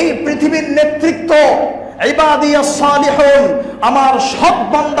এই পৃথিবীর নেতৃত্ব ইবাদিয়াস সালিহুন, আমার সৎ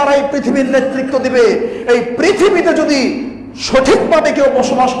বান্দারা এই পৃথিবীর নেতৃত্ব দিবে। এই পৃথিবীতে যদি সঠিকভাবে কেউ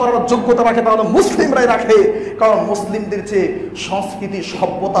বসবাস করার যোগ্যতা রাখে তাহলে মুসলিমরাই রাখে, কারণ মুসলিমদের চেয়ে সংস্কৃতি,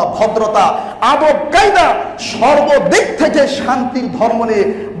 সভ্যতা, ভদ্রতা, আদব কায়দা সর্বদিক থেকে শান্তির ধর্ম নিয়ে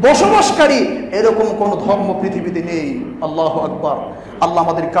বসবাসকারী এরকম কোন ধর্ম পৃথিবীতে নেই। আল্লাহু আকবার। আল্লাহ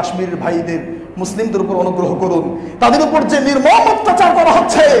আমাদের কাশ্মীরের ভাইদের মুসলিমদের উপর অনুগ্রহ করুন। তাদের উপর যে নির্মম অত্যাচার করা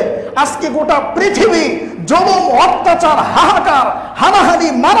হচ্ছে, আজকে গোটা পৃথিবী জুলুম, অত্যাচার, হাহাকার, হানাহানি,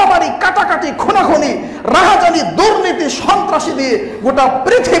 মারামারি, কাটাকাটি, খুনাখুনি, রাহাজানি, দুর্নীতি, সন্ত্রাসী দিয়ে গোটা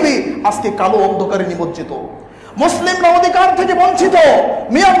পৃথিবী আজকে কালো অন্ধকারে নিমজ্জিত। মুসলিমরা অধিকার থেকে বঞ্চিত।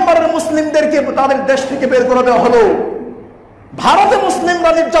 মিয়ানমারের মুসলিমদেরকে তাদের দেশ থেকে বের করে দেওয়া হলো। ভারতে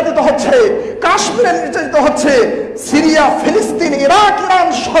মুসলিমরা নির্যাতিত হচ্ছে, কাশ্মীরে নির্যাতিত হচ্ছে, সিরিয়া, ফিলিস্তিন, ইরাক, ইরান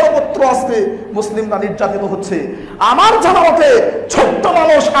সর্বত্র আজকে মুসলিমরা নির্যাতিত হচ্ছে। আমার জানা মতে ছোট্ট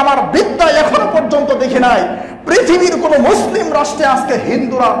মানুষ, আমার বিদ্যায় এখনো পর্যন্ত দেখি নাই পৃথিবীর কোন মুসলিম রাষ্ট্রে আজকে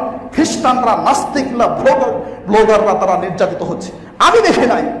হিন্দুরা, খ্রিস্টানরা, নাস্তিকরা, ব্লগাররা তারা নির্যাতিত হচ্ছে, আমি দেখি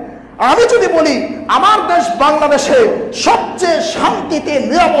নাই। আমি যদি বলি আমার দেশ বাংলাদেশে সবচেয়ে শান্তিতে,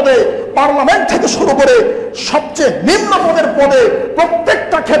 নিরাপদে, পার্লামেন্ট থেকে শুরু করে সবচেয়ে নিম্ন পদের পদে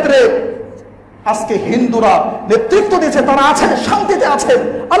প্রত্যেকটা ক্ষেত্রে আজকে হিন্দুরা নেতৃত্ব দিয়েছে, তারা আছেন, শান্তিতে আছেন,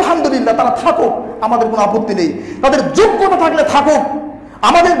 আলহামদুলিল্লাহ, তারা থাকুক, আমাদের কোনো আপত্তি নেই। তাদের যোগ্যতা থাকলে থাকুক,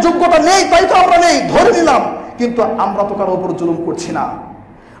 আমাদের যোগ্যতা নেই তাই তো আমরা নেই, ধরে নিলাম। কিন্তু আমরা তো কারো উপর জুলুম করছি না,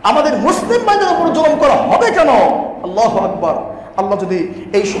 আমাদের মুসলিম ভাইদের উপর জুলুম করা হবে কেন? আল্লাহু আকবার। আল্লাহ যদি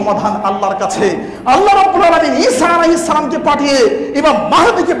এই সমাধান আল্লাহর কাছে, আল্লাহ রাব্বুল আলামিন ঈসা আলাইহিস সালামকে পাঠিয়ে, ইমাম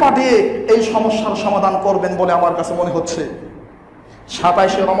মাহদীকে পাঠিয়ে এই সমস্যার সমাধান করবেন বলে আমার কাছে মনে হচ্ছে।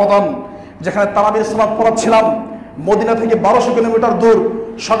 27শে রমাদান যেখানে তারাবির সালাত পড়াচ্ছিলাম, মদিনা থেকে 1200 কিলোমিটার দূর,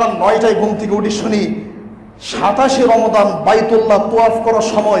 সকাল 9টায় ঘুম থেকে উঠে শুনি 27শে রমাদান বাইতুল্লাহ তোয়াফ করার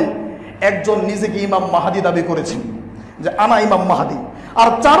সময় একজন নিজেকে ইমাম মাহাদি দাবি করেছেন যে আনা ইমাম মাহাদি, আর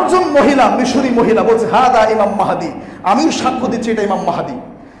 4 জন মহিলা, মিশরি মহিলা বলছে হাদা ইমাম মাহাদি, আমিও সাক্ষ্য দিচ্ছি এটা ইমাম মাহাদি।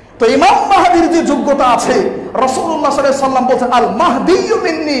 তো ইমাম মাহাদির যে যোগ্যতা আছে, রাসূলুল্লাহ সাল্লাল্লাহু আলাইহি ওয়াসাল্লাম বলেছেন আল মাহদিয়্যু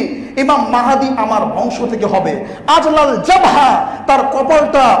মিন্নি, ইমাম মাহাদি আমার বংশ থেকে হবে। আজলাল জাবহা, তার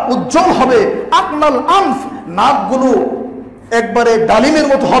কপালটা উজ্জ্বল হবে। আকনাল আনফ, নাকগুলো একবারে ডালিমের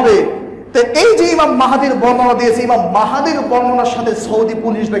মতো হবে। তো এই যে ইমাম মাহাদির বর্ণনা দিয়েছে, ইমাম মাহাদির বর্ণনার সাথে সৌদি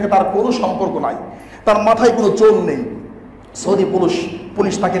পুলিশ দেখে তার কোনো সম্পর্ক নাই, তার মাথায় কোনো চোল নেই। সৌদি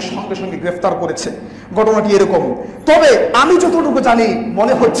পুলিশ তাকে সঙ্গে সঙ্গে গ্রেফতার করেছে। ঘটনাটি এরকম। তবে আমি যতটুকু জানি,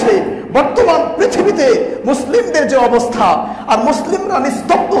 মনে হচ্ছে বর্তমান পৃথিবীতে মুসলিমদের যে অবস্থা, আর মুসলিমরা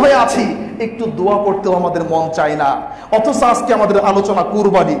নিস্তব্ধ হয়ে আছি, একটু দোয়া করতেও আমাদের মন চায় না। অথচ আজকে আমাদের আলোচনা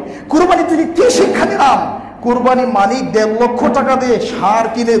কুরবানি থেকে কি শিক্ষা নিলাম? কুরবানি মানি 1.5 লক্ষ টাকা দিয়ে ষাঁড়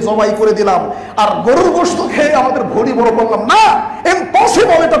কিনে জবাই করে দিলাম, আর গরুর গোশত খেয়ে আমাদের ভরি বড় করলাম না।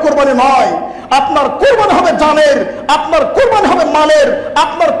 ইম্পসিবল, এটা কুরবানি নয়। আপনার কুরবানি হবে জানের, আপনার কুরবানি হবে মালের,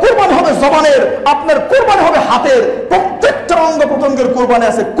 আপনার কুরবানি হবে জবানের, আপনার কুরবানি হবে হাতের, প্রত্যেকটা অঙ্গ প্রত্যঙ্গের কুরবানি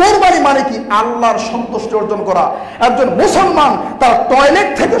আছে। কুরবানি মানে কি? আল্লাহর সন্তুষ্টি অর্জন করা। একজন মুসলমান তার টয়লেট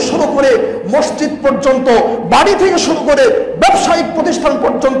থেকে শুরু করে মসজিদ পর্যন্ত, বাড়ি থেকে শুরু করে ব্যবসায়িক প্রতিষ্ঠান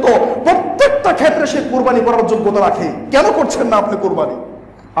পর্যন্ত প্রত্যেকটা ক্ষেত্রে সে কুরবানি করার যোগ্যতা রাখে। কেন করছেন না আপনি কুরবানি?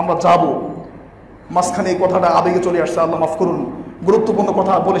 আমরা যাব, মাঝখানে এই কথাটা আবেগে চলে আসছে, আল্লাহ মাফ করুন। গুরুত্বপূর্ণ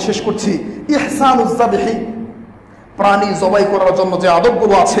কথা বলে শেষ করছি। ইহসানুজ যাবহি, প্রাণী জবাই করার জন্য যে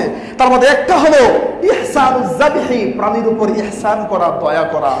আদবগুলো আছে তার মধ্যে একটা হলো ইহসানুজ যাবহি, প্রাণীর উপর ইহসান করা, দয়া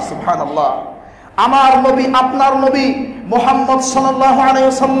করা। সুবহানাল্লাহ। আমার নবী, আপনার নবী মুহাম্মদ সাল্লাল্লাহু আলাইহি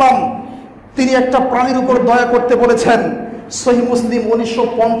ওয়াসাল্লাম তিনি একটা প্রাণীর উপর দয়া করতে বলেছেন। সহিহ মুসলিম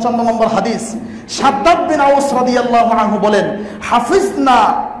 1955 নম্বর হাদিস। শাদ্দাদ বিন আউস রাদিয়াল্লাহু আনহু বলেন, হাফিজনা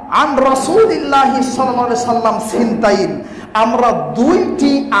আন রাসূলিল্লাহি সাল্লাল্লাহু আলাইহি ওয়াসাল্লাম সিনতাইন, আমরা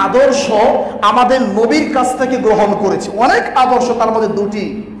দুইটি আদর্শ আমাদের নবীর কাছ থেকে গ্রহণ করেছি। অনেক আদর্শ, তার মধ্যে দুটি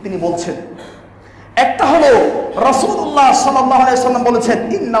তিনি বলছেন। একটা হলো রাসূলুল্লাহ সাল্লাল্লাহু আলাইহি ওয়াসাল্লাম বলেছেন,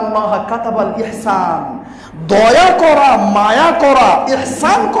 ইন্নাল্লাহা কাতাবাল ইহসান, দয়া করা, মায়া করা,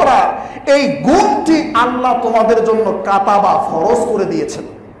 ইহসান করা, এই গুণটি আল্লাহ তোমাদের জন্য কাতাবা, ফরজ করে দিয়েছেন।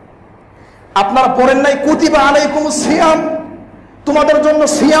 আপনারা পড়েন নাই কুতিবা আলাইকুমুস সিয়াম, তোমাদের জন্য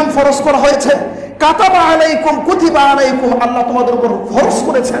সিয়াম ফরজ করা হয়েছে। কাতাবা আলাইকুম, কুতিবা আলাইকুম, আল্লাহ তোমাদের উপর ফরজ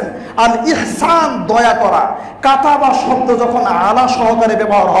করেছেন। আর ইহসান, দয়া করা। কাতাবা শব্দ যখন আলা সহকারে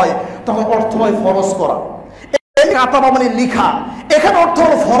ব্যবহার হয় তখন অর্থ হয় ফরজ করা। এই কাতাবা মানে লিখা, এখানে অর্থ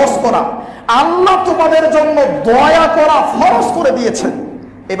হলো ফরজ করা। আল্লাহ তোমাদের জন্য দয়া করা ফরজ করে দিয়েছেন।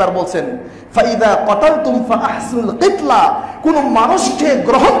 এবার বলছেন, ফাইদা কতালতুম ফাহসিনুল কিতলা, কোন মানুষকে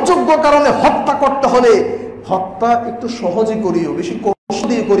গ্রহণযোগ্য কারণে হত্যা করতে হলে হত্যা একটু সহজে করিও, বেশি কষ্ট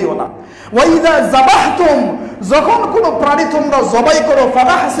দিয়ে করিও না। ওয়াইদা যাবাহতুম, যখন কোন প্রাণী তোমরা জবাই করো,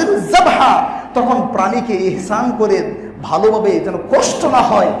 ফাহসিনুজ যাবহা, তখন প্রাণীকে ইহসান করে ভালোভাবে, যেন কষ্ট না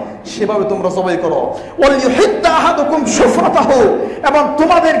হয় সেভাবে তোমরা জবাই করো। ওয়াল ইউহিদ্দা আহাদুকুম শুফরাতাহু, এবং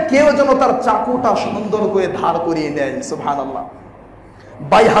তোমাদের কেউ যেন তার চাকুটা সুন্দর করে ধার করিয়ে নেয়। সুবহানাল্লাহ।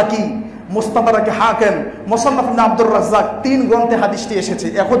 বাইহাকি, মুস্তাদরাক হাকিম, মুসান্নাফ ইবনে আব্দুর রাজ্জাক, 3 গ্রন্থে হাদিসটি এসেছে।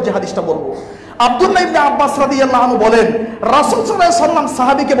 এখন যে হাদিসটা বলবো, আব্দুল্লাহ ইবনে আব্বাস রাদিয়াল্লাহু আনহু বলেন, রাসূল সাল্লাল্লাহু আলাইহি ওয়াসাল্লাম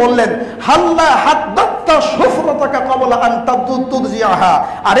সাহাবীকে বললেন, হাল্লা হাদ্দাতা শুফরাতাকা ক্বাবলা আন তুদজিয়াহা,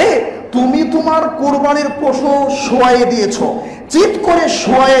 আরে তুমি তোমার কুরবানির পশু শোয়ায়ে দিয়েছো, চিৎ করে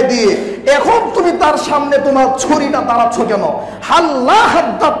শোয়ায়ে দিয়ে এখন তুমি তার সামনে তোমার ছুরিটা দাঁড়াচ্ছ কেন? হাল্লা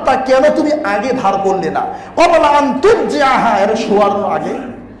হাদ্দাতা, কেন তুমি আগে ধার করলে না? ক্বাবলা আন তুদজিয়াহা, এর শোয়ানোর আগে।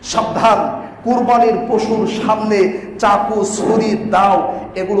 সাবধান, কুরবানির পশুর সামনে চাকু, ছুরি, দাও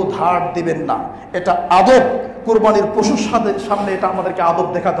এগুলো ধার দিবেন না। এটা আদব, কুরবানির পশুর সামনে এটা আমাদেরকে আদব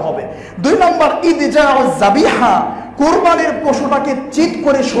দেখাতে হবে। 2 নম্বর, ইদজাউজ যাবিহা, কুরবানির পশুটাকে চিৎ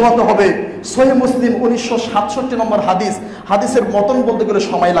করে শোয়াতে হবে। সহিহ মুসলিম 1967 নম্বর হাদিস। হাদিসের মতন বলতে গেলে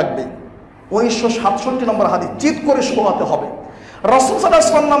সময় লাগবে। 1967 নম্বর হাদিস, চিৎ করে শোয়াতে হবে। রাসূল সাল্লাল্লাহু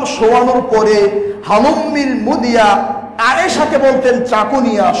আলাইহি ওয়াসাল্লাম শোয়ানোর পরে হালুমিল মুদিয়া, আয়েশাকে বলতেন চাকু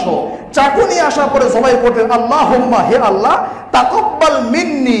নিয়ে আসো। চাকু নিয়ে আসার পরে জবাই করতেন, আল্লাহুম্মা, হে আল্লাহ, তাকাব্বাল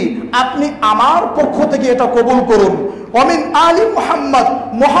মিন্নি, আপনি আমার পক্ষ থেকে এটা কবুল করুন। ওমিন আলি মুহাম্মদ,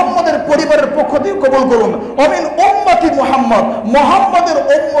 মুহাম্মদের পরিবারের পক্ষ থেকে কবুল করুন। ওমিন উম্মতি মুহাম্মদ, মুহাম্মদের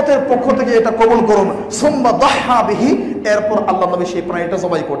উম্মতের পক্ষ থেকে এটা কবুল করুন। সুম্মা দাহা বিহি, এরপর আল্লাহ নবী সেই প্রাণীটা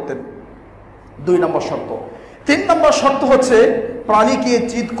জবাই করতেন। 2 নম্বর শর্ত। 3 নম্বর শর্ত হচ্ছে, প্রাণীকে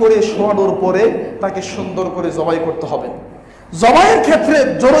চিৎ করে শোয়ানোর পরে তাকে সুন্দর করে জবাই করতে হবে। জবাইয়ের ক্ষেত্রে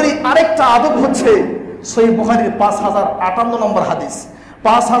জরুরি আরেকটা আদব হচ্ছে, সহিহ বুখারীর 5058 নম্বর হাদিস,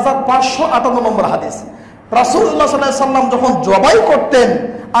 5558 নম্বর হাদিস। রাসূলুল্লাহ সাল্লাল্লাহু আলাইহি ওয়াসাল্লাম যখন জবাই করতেন,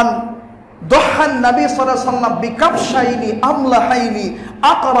 আন দহান নবী সাল্লাল্লাহু আলাইহি ওয়াসাল্লাম বিকাবশাইনি আমলাহাইনি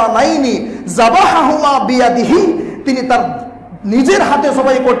আকরানাইনি যাবাহাহুমা বিয়াদিহি, তিনি তার নিজের হাতে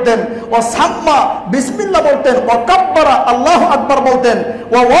জবাই করতেন। ও সাম্মা, বিসমিল্লাহ বলতেন। ও কাব্বারা, আল্লাহু আকবার বলতেন।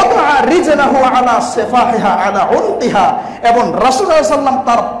 ও ওয়াদা রিজলাহু আলা সিফাহিহা আলা উনকিহা, এবং রাসূল সাল্লাল্লাহু আলাইহি ওয়াসাল্লাম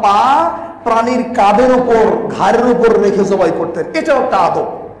তার পা প্রাণীর কাঁধের উপর, ঘাড়ের উপর রেখে জবাই করতেন। এটাও একটা আদব।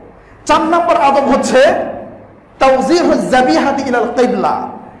 4 নম্বর আদব হচ্ছে তাওজিহুজ যাবিহাতি ইলাল কিবলা,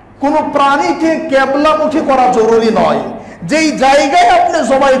 কোন প্রাণীকে কিবলামুখী করা জরুরি নয়। যেই জায়গায় আপনি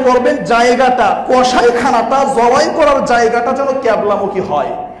জবাই করবেন, জায়গাটা, কসাইখানাটা, জবাই করার জায়গাটা যেন কিবলামুখী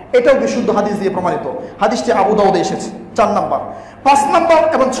হয়। এটাও বিশুদ্ধ হাদিস দিয়ে প্রমাণিত। হাদিসটি আবু দাউদে এসেছে। 4 নম্বর। 5 নম্বর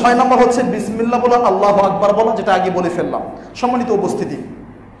এবং 6 নম্বর হচ্ছে বিসমিল্লাহ বলা, আল্লাহু আকবার বলা, যেটা আগে বলে ফেললাম। সম্মানিত উপস্থিতি,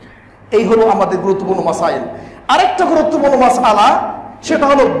 এই হলো আমাদের গুরুত্বপূর্ণ মাসাইল। আরেকটা গুরুত্বপূর্ণ মাসআলা, সেটা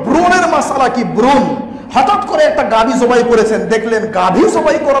হলো ব্রণের মাসআলা। কি ব্রণ? হঠাৎ করে একটা গাভী জবাই করেছেন, দেখলেন গাভী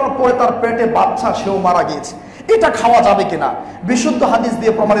জবাই করার পরে তার পেটে বাচ্চা, সেও মারা গিয়েছে। এটা খাওয়া যাবে কিনা? বিশুদ্ধ হাদিস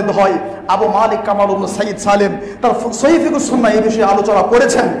দিয়ে প্রমাণিত হয়। আবু মালিক কামাল ইবনে সাইদ সালেম তার সহিহ ফিকহুস সুন্নাহ এই বিষয়ে আলোচনা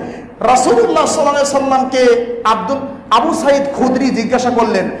করেছেন। রাসূলুল্লাহ সাল্লাল্লাহু আলাইহি ওয়াসাল্লামকে আবু সাইদ খুদরি জিজ্ঞাসা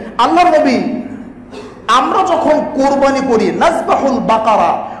করলেন, আল্লাহর নবী, আমরা যখন কোরবানি করি, নাজবাহুল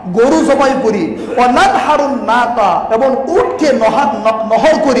বাকারা, গরু জবাই করি, ও নাদহারুন নাকা, এবং উটকে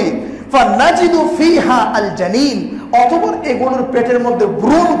নহর করি, ফানাজিদু ফিহা আল জানিন, অতঃপর এগুলোর পেটের মধ্যে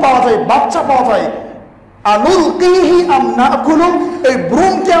ভ্রূণ পাওয়া যায়, বাচ্চা পাওয়া যায়, আনুলকিহি আম নাকুলু, এই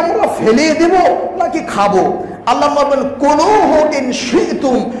ব্রুমকে আমরা ফেলে দেব নাকি খাবো? আল্লাহ বলেন কুলুহু ইন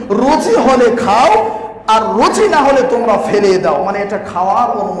শিতুম, রুচি হলে খাও আর রুচি না হলে তোমরা ফেলে দাও, মানে এটা খাওয়ার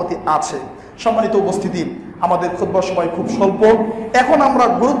অনুমতি আছে। সম্মানিত উপস্থিতি, আমাদের খুতবার সময় খুব স্বল্প, এখন আমরা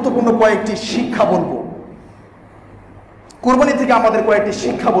গুরুত্বপূর্ণ কয়েকটি শিক্ষা বলবো। কুরবানি থেকে আমাদের কয়েকটি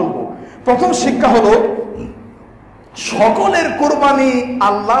শিক্ষা বলবো। প্রথম শিক্ষা হলো, সকলের কোরবানি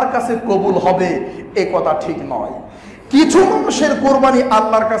আল্লাহর কাছে কবুল হবে এ কথা ঠিক নয়। কিছু মানুষের কোরবানি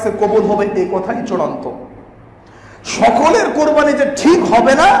আল্লাহর কাছে কবুল হবে এই কথাই চূড়ান্ত। সকলের কোরবানি যে ঠিক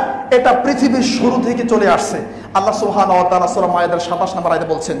হবে না এটা পৃথিবীর শুরু থেকে চলে আসছে। আল্লাহ সুবহানাহু ওয়া তাআলা সূরা মায়েদার 27 নম্বর আয়াতে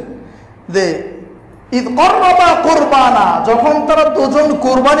বলছেন যে ইদ করবা কুরবানা, যখন তারা দুজন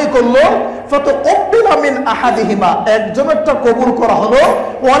কোরবানি করলো, ফাতাকাব্বালা মিন আহাদিহিমা, একজনেরটা কবুল করা হলো,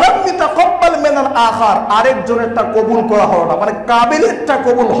 ওয়ালাম ইয়াতাকাব্বাল মিনাল আখার, আরেকজনেরটা কবুল করা হলো না। মানে কাবিলেরটা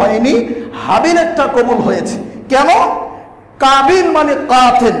কবুল হয়নি, হাবিলেরটা কবুল হয়েছে। কেন? কাবিল মানে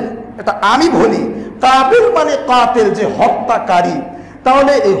কাতিল, এটা আমি বলি, কাবিল মানে কাতিল, যে হত্যাকারী।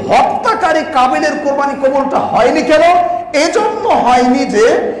 তাহলে এই হত্যাকারী কাবিলের কোরবানি কবুলটা হয়নি কেন? এজন্য হয়নি যে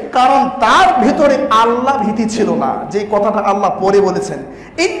কারণ তার ভিতরে আল্লাহ ভীতি ছিল না, যে কথাটা আল্লাহ পরে বলেছেন,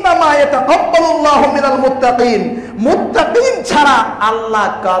 ইন্নামা ইয়াতাকাব্বালুল্লাহু মিনাল মুত্তাকিন, মুত্তাকিন ছাড়া আল্লাহ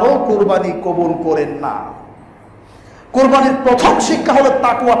কারো কোরবানি কবুল করেন না। কোরবানির প্রথম শিক্ষা হলো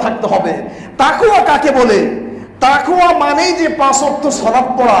তাকওয়া থাকতে হবে। তাকওয়া কাকে বলে? তাকওয়া মানেই যে 5 ওয়াক্ত সালাত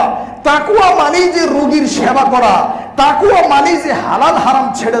পড়া, তাকওয়া মানেই যে রোগীর সেবা করা, তাকওয়া মানেই যে হালাল হারাম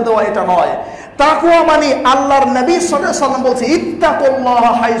ছেড়ে দেওয়া, এটা নয়। তাকওয়া মানে আল্লাহর নবী সাল্লাল্লাহু আলাইহি ওয়াসাল্লাম বলছে ইত্তাকুল্লাহ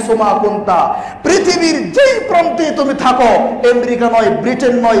হাইসুমা কুনতা, পৃথিবীর যেই প্রান্তে তুমি থাকো, আমেরিকা নয়,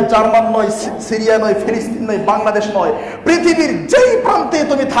 ব্রিটেন নয়, জার্মান নয়, সিরিয়া নয়, ফিলিস্তিন নয়, বাংলাদেশ নয়, পৃথিবীর যেই প্রান্তে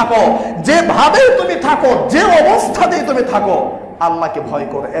তুমি থাকো, যেভাবে তুমি থাকো, যে অবস্থাতেই তুমি থাকো, আল্লাহকে ভয়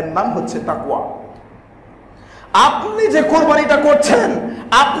করো, এর নাম হচ্ছে তাকওয়া। আপনি যে কোরবানিটা করছেন,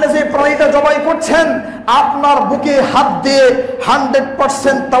 আপনি যে প্রাণীটা জবাই করছেন, আপনার বুকে হাত দিয়ে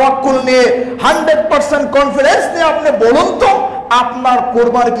 100% তাওয়াক্কুল নিয়ে, 100% কনফিডেন্স নিয়ে আপনি বলুন তো, আপনার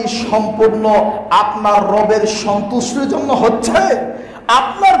কোরবানি কি সম্পূর্ণ আপনার রবের সন্তুষ্টির জন্য হচ্ছে?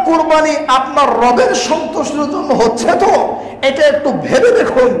 আপনার কোরবানি আপনার রবের সন্তুষ্টির জন্য হচ্ছে তো? এটা একটু ভেবে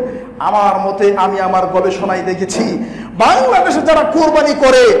দেখুন। আমার মতে, আমি আমার গবেষণায় দেখেছি, বাংলাদেশে যারা কোরবানি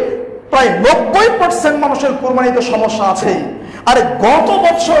করে প্রায় 90% মানুষের কোরবানিতে সমস্যা আছে। আরে গত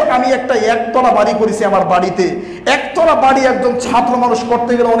বছর আমি একটা একতলা বাড়ি করেছি আমার বাড়িতে। একতলা বাড়ি একজন ছাত্র মানুষ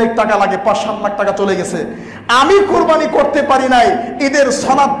করতে গেলে অনেক টাকা লাগে, 5-7 লাখ টাকা চলে গেছে। আমি কোরবানি করতে পারি নাই। ঈদের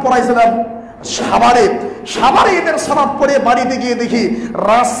সালাত পড়াইছিলাম সাভারে ঈদের সালাত পড়ে বাড়িতে গিয়ে দেখি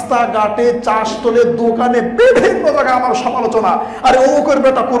রাস্তাঘাটে, চাষতলে, দোকানে, বিভিন্ন জায়গায় আমার সমালোচনা। আরে অমুকের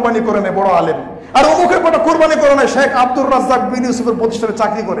বেটা কোরবানি করে নেয়, বড় আলেম। আর অমুকের বেটা কোরবানি করে নেয়, শেখ আব্দুর রাজ্জাক বিন ইউসুফের প্রতিষ্ঠানে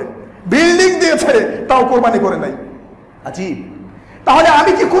চাকরি করে, বিল্ডিং দিয়েছে, তাও কোরবানি করে নাই। আজীব। তাহলে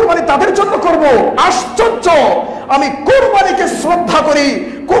আমি কি কোরবানি তাদের জন্য করব? আশ্চর্য। আমি কোরবানিকে শ্রদ্ধা করি,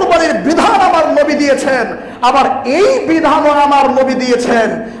 কোরবানির বিধান আমার নবী দিয়েছেন, আবার এই বিধানও আমার নবী দিয়েছেন।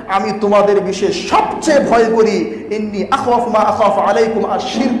 আমি তোমাদের বিষয়ে সবচেয়ে ভয় করি, ইন্নী আখাফু মা আখাফু আলাইকুম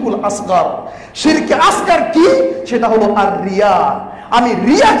আশ-শিরকুল আসগার। শিরকে আসগার কি? সেটা হলো আর রিয়া। আমি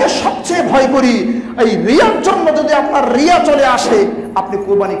রিয়াকে সবচেয়ে ভয় করি। এই রিয়ার জন্য যদি আপনার রিয়া চলে আসে, আপনি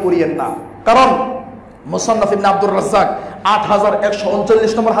কোরবানি করিয়েন না। কারণ মুসান্নাফ ইবনে আব্দুর রাজ্জাক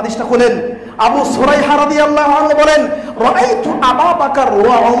 8139 নম্বর হাদিসটা খোলেন। আবু সুরাইহা রাদিয়াল্লাহু আনহু বলেন, রাআইতু আবু বকর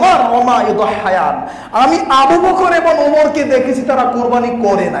ওয়া উমর ওয়া মা ইদহায়ান, আমি আবু বকর এবং ওমরকে দেখেছি তারা কুরবানি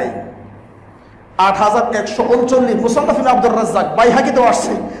করে নাই। 8139 মুসান্নাফ ইবনে আব্দুর রাজ্জাক, বাইহাকিতেও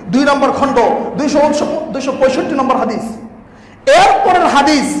আসছে, 2 নম্বর খণ্ড, 265 নম্বর হাদিস।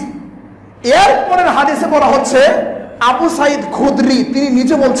 এরপরের হাদিসে বলা হচ্ছে, আবু সাইদ খুদরি তিনি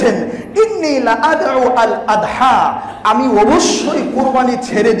নিজে বলছেন, ইন্নী লা আদউ আল আদহা, আমি অবশ্যই কুরবানি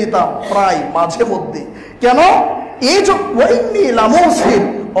ছেড়ে দিতাম প্রায় মাঝে মধ্যে। কেন? এই যে ওয়াইন্নী লা মুসিন,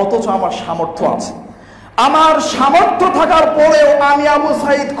 অথচ আমার সামর্থ্য আছে। আমার সামর্থ্য থাকার পরেও আমি আবু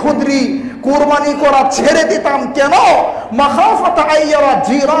সাইদ খুদরি কুরবানি করা ছেড়ে দিতাম। কেন? মাখাফাতা আইয়ারা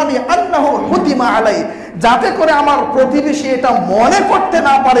জিরানি আন্নাহু হুতিমা আলাই, যাতে করে আমার প্রতিবেশী এটা মনে করতে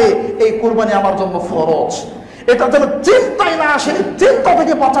না পারে এই কুরবানি আমার জন্য ফরজ। এটা যেন চিন্তাই না আসে, চিন্তা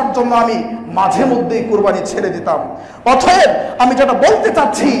থেকে বাঁচার জন্য আমি মাঝে মধ্যেই কুরবানি ছেড়ে দিতাম। অতএব আমি যেটা বলতে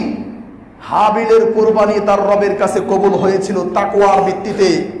চাচ্ছি, হাবিলের কুরবানি তার রবের কাছে কবুল হয়েছিল তাকওয়ার ভিত্তিতে।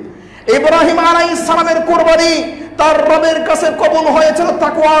 ইব্রাহিম আলাইহিস সালামের কুরবানি তার রবের কাছে কবুল হয়েছিল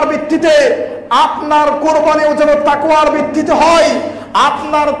তাকওয়ার ভিত্তিতে। আপনার কুরবানিও যেন তাকওয়ার ভিত্তিতে হয়।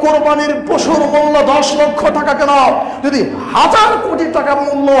 আপনার কোরবানির পশুর মূল্য 10 লক্ষ টাকা কেন, যদি 1000 কোটি টাকা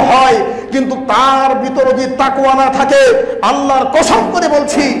মূল্য হয়, কিন্তু তার ভিতরে যদি তাকওয়া না থাকে, আল্লাহর কসম করে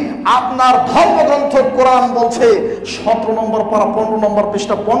বলছি, আপনার ধর্মগ্রন্থ কোরআন বলছে 17 নম্বর পারা 15 নম্বর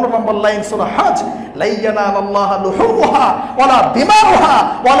পৃষ্ঠা 15 নম্বর লাইন সূরা হজ, লা ইয়ানালাল্লাহু লুহুমুহা ওয়ালা দিমাউহা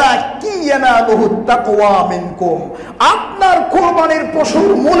ওয়ালাকিন ইয়ানালুহু তাকওয়া মিনকুম। আপনার কুরবানির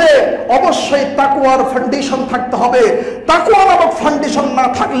পশুর মূলে অবশ্যই তাকওয়ার ফাউন্ডেশন থাকতে হবে। তাকওয়া নামক ফাউন্ডেশন না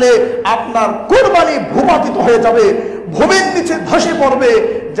থাকলে আপনার কুরবানি ভূপাতিত হয়ে যাবে, ভূমির নিচে ধসে পড়বে।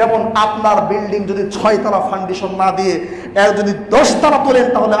 যেমন আপনার বিল্ডিং যদি 6 তলা ফাউন্ডেশন না দিয়ে এর যদি 10 তলা তোলেন,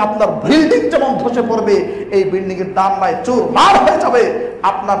 তাহলে আপনার বিল্ডিং যেমন ধসে পড়বে, এই বিল্ডিং এর দাম নাই চুরমার হয়ে যাবে।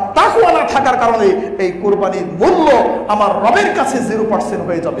 আপনার তাকওয়া না থাকার কারণে এই কুরবানির মূল্য আমার রবের কাছে 0%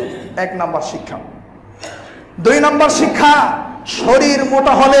 হয়ে যাবে। 1 নাম্বার শিক্ষা। 2 নাম্বার শিক্ষা, শরীর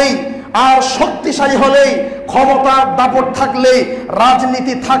মোটা হলেই আর শক্তিশালী হলেই, ক্ষমতার দাপট থাকলে,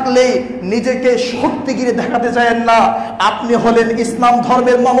 রাজনীতি থাকলে নিজেকে শক্তিগিরি দেখাতে চায়েন না। আপনি হলেন ইসলাম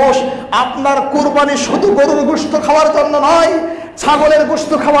ধর্মের মানুষ। আপনার কুরবানি শুধু গরুর গোশত খাওয়ার জন্য নয়, ছাগলের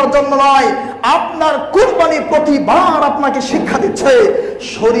গোশত খাওয়ার জন্য নয়। আপনার কুরবানি প্রতিবার আপনাকে শিক্ষা দিচ্ছে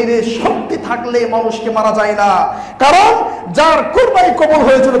শরীরে শক্তি থাকলে মানুষকে মারা যায় না। কারণ যার কুরবানি কবুল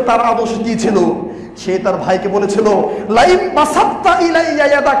হয়েছিল তার আদর্শ কি ছিল? সে তার ভাইকে বলেছিল, লাইম বাসাত্তা ইলাইয়া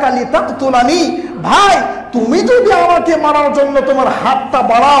ইয়াদাকা লিতাকতুলানি, ভাই তুমি যদি আমাকে মারার জন্য তোমার হাতটা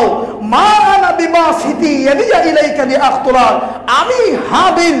বাড়াও, মা আনা বিমাসিতি ইয়াদিয়া ইলাইকা লিআকতুলাক, আমি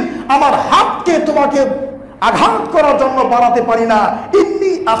হাবিল আমার হাতকে তোমাকে আঘাত করার জন্য বাড়াতে পারি না।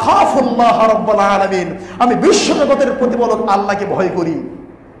 ইন্নী আখাফুল্লাহ রাব্বুল আলামিন, আমি বিশ্বজগতের প্রতিপালক আল্লাহকে ভয় করি।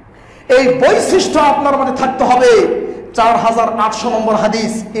 এই বৈশিষ্ট্য আপনার মধ্যে থাকতে হবে। 4800 নম্বর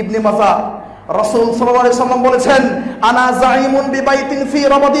হাদিস, ইবনে মাজাহ, রাসূল সাল্লাল্লাহু আলাইহি ওয়াসাল্লাম বলেছেন, আনা যাইমুন বিবাইতিন ফি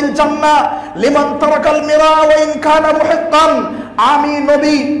রাবাদিল জান্নাহ লিমান তারাকাল মিরা ওয়া ইন কানা মুহিক্কান।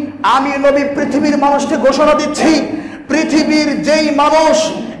 আমি নবী পৃথিবীর মানুষকে ঘোষণা দিচ্ছি, পৃথিবীর যেই মানুষ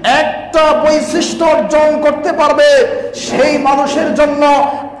একটা বৈশিষ্ট্য অর্জন করতে পারবে, সেই মানুষের জন্য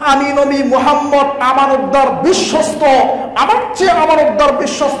আমি নবী মুহাম্মদ আমানতদার, বিশ্বস্ত। আমার চেয়ে আমানতদার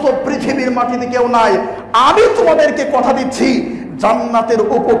বিশ্বস্ত পৃথিবীর মাটিতে কেউ নাই। আমি তোমাদেরকে কথা দিচ্ছি, জান্নাতের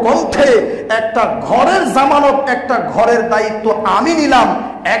উপকণ্ঠে একটা ঘরের জামানত, একটা ঘরের দায়িত্ব আমি নিলাম।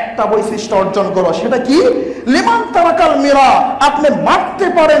 একটা বৈশিষ্ট্য অর্জন করো, সেটা কি? লিমান তারাকাল মিরা, আপনি মারতে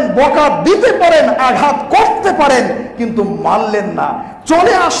পারেন, বকা দিতে পারেন, আঘাত করতে পারেন, কিন্তু মারলেন না,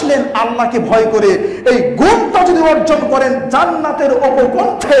 চলে আসলেন আল্লাহকে ভয় করে। এই গুণটা যদি অর্জন করেন, জান্নাতের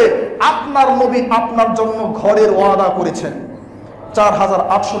উপকণ্ঠে আপনার নবী আপনার জন্য ঘরের ওয়াদা করেছেন।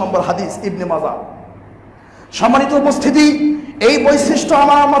 4800 নম্বর হাদিস, ইবনে মাজাহ। সম্মানিত উপস্থিতি, এই বৈশিষ্ট্য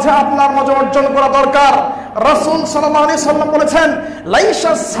আমার মাঝে আপনার মাঝে অর্জন করা দরকার। রাসূল সাল্লাল্লাহু আলাইহি সাল্লাম বলেছেন,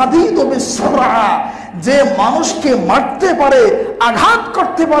 লাইসা সাদীদু বিসসুরআ, যে মানুষকে মারতে পারে, আঘাত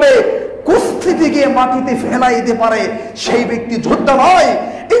করতে পারে, কুস্তি থেকে মাটিতে ফেলাই দিতে পারে, সেই ব্যক্তি যোদ্ধা নয়।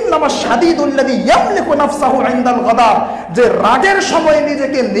 ইন্নামা সাদীদুল্লাযী ইয়ামলিকু নাফসাহু ইনদাল গাদাব, যে রাগের সময়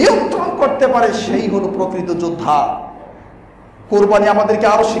নিজেকে নিয়ন্ত্রণ করতে পারে, সেই হলো প্রকৃত যোদ্ধা। কুরবানি আমাদেরকে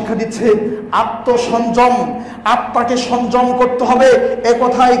আরো শিক্ষা দিচ্ছে আত্মসংযম, আত্মাকে সংযম করতে হবে। এ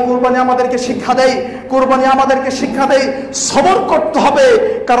কথাই কুরবানি আমাদেরকে শিক্ষা দেয়। কুরবানি আমাদেরকে শিক্ষা দেয় সবর করতে হবে।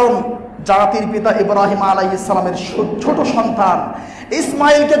 কারণ জাতির পিতা ইব্রাহিম আলাইহিস সালামের ছোট সন্তান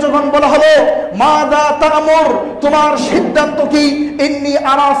ইসমাইলকে যখন বলা হলো, মাযা তা'মুর, তোমার সিদ্ধান্ত কি? ইন্নী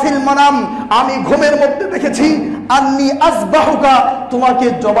আরা ফিল মানাম, আমি ঘুমের মধ্যে দেখেছি, আন্নী আযবাহুকা, তোমাকে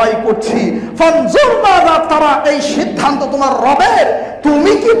জবাই করছি। ফানজুর মাযা তারা, এই সিদ্ধান্ত তোমার রবের,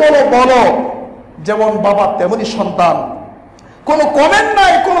 তুমি কি বলো। যেমন বাবা তেমনি সন্তান। কোনো কমেন্ট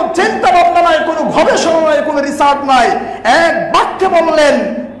নাই, কোনো চিন্তা ভাবনা নাই, কোনো গবেষণা নাই, কোনো রিসার্চ নাই, এক বাক্যে বললেন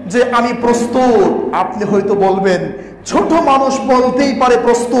যে আমি প্রস্তুত। আপনি হয়তো বলবেন, ছোট মানুষ বলতেই পারে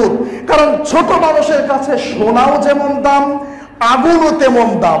প্রস্তুত, কারণ ছোট মানুষের কাছে সোনাও যেমন দাম, আগুনও তেমন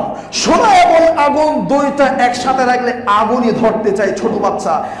দাম। সোনা এবং আগুন দুইটা একসাথে রাখলে আগুনই ধরতে চায় ছোট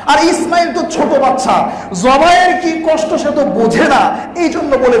বাচ্চা। আর ইসমাইল তো ছোট বাচ্চা, জবাইয়ের কি কষ্ট সে তো বোঝে না, এই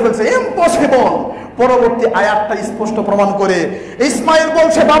জন্য বলে ফেলছে ইম্পসিবল। পরবর্তী আয়াতটা স্পষ্ট প্রমাণ করে ইসমাইল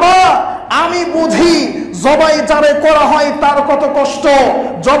বলছে, বাবা আমি বুঝি জবাই যারে করা হয় তার কত কষ্ট,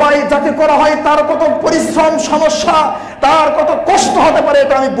 জবাই যাকে করা হয় তার কত পরিশ্রম, সমস্যা, তার কত কষ্ট হতে পারে,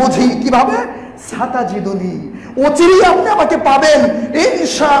 এটা আমি বুঝি। কিভাবে? সাতাজিদুনি, অচিরেই আপনি আমাকে পাবেন,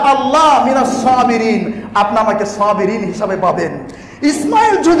 ইনশাআল্লাহ মিনাস সাবিরিন, আপনি আমাকে সাবিরিন হিসাবে পাবেন।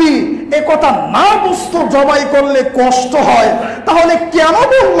 ইসমাইল যদি একথা না বুঝতো জবাই করলে কষ্ট হয়, তাহলে কেন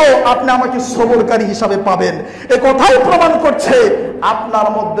বললো আপনি আমাকে সবরকারী হিসাবে পাবেন? এ কথাই প্রমাণ করছে আপনার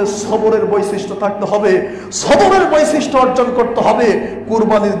মধ্যে সবরের বৈশিষ্ট্য থাকতে হবে, সবরের বৈশিষ্ট্য অর্জন করতে হবে।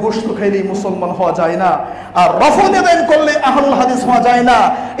 কুরবানির গোশত খাইলেই মুসলমান হওয়া যায় না, আর রফল ইয়াদাইন করলে আহলুল হাদিস হওয়া যায় না।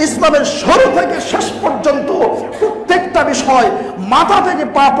 ইসলামের শুরু থেকে শেষ পর্যন্ত প্রত্যেকটা বিষয়, মাথা থেকে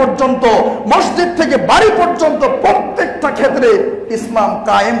পা পর্যন্ত, মসজিদ থেকে বাড়ি পর্যন্ত প্রত্যেকটা ক্ষেত্রে ইসলাম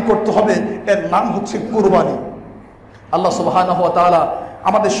কায়েম করতে হবে। এর নাম হচ্ছে কুরবানি। আল্লাহ সুবহানাহু ওয়া তাআলা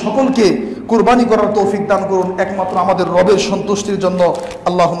আমাদের সকলকে কুরবানি করার তৌফিক দান করুন একমাত্র আমাদের রবের সন্তুষ্টির জন্য,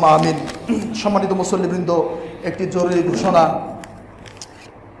 আল্লাহুম্মা আমিন। সম্মানিত মুসল্লিবৃন্দ, একটি জরুরি ঘোষণা।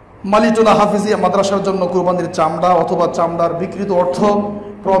 মালিটোলা হাফিজিয়া মাদ্রাসার জন্য কুরবানির চামড়া অথবা চামড়ার বিকৃত অর্থ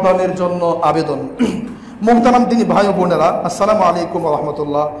প্রদানের জন্য আবেদন। মুহতারাম দিনী ভাই ও বোনেরা, আসসালামু আলাইকুম ওয়া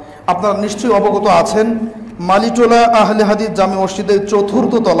রাহমাতুল্লাহ। আপনারা নিশ্চয়ই অবগত আছেন, মালিটোলা আহলে হাদিস জামে মসজিদের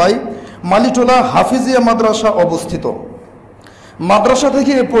চতুর্থ তলায় মালিটোলা হাফিজিয়া মাদ্রাসা অবস্থিত। মাদ্রাসা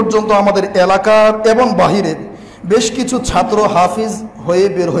থেকে এ পর্যন্ত আমাদের এলাকার এবং বাহিরের বেশ কিছু ছাত্র হাফিজ হয়ে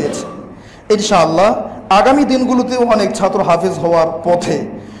বের হয়েছে। ইনশাআল্লাহ আগামী দিনগুলোতেও অনেক ছাত্র হাফিজ হওয়ার পথে।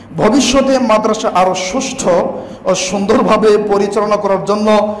 ভবিষ্যতে মাদ্রাসা আরও সুষ্ঠু ও সুন্দরভাবে পরিচালনা করার জন্য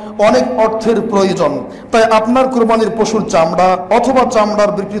অনেক অর্থের প্রয়োজন। তাই আপনার কুরবানির পশুর চামড়া অথবা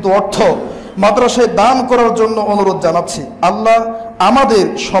চামড়ার বিকৃত অর্থ মাদ্রাসায় দান করার জন্য অনুরোধ জানাচ্ছি। আল্লাহ আমাদের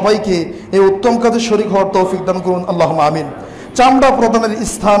সবাইকে এই উত্তম কাজে শরীক হওয়ার তৌফিক দান করুন, আল্লাহুম্মা আমিন। চামড়া প্রদানের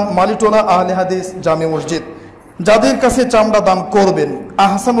স্থান মালিটোলা আহলে হাদিস জামে মসজিদ। যাদের কাছে চামড়া দান করবেন,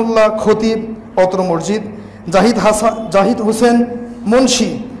 আহসানুল্লাহ খতিব অত্র মসজিদ, জাহিদ হোসেন মুন্সি,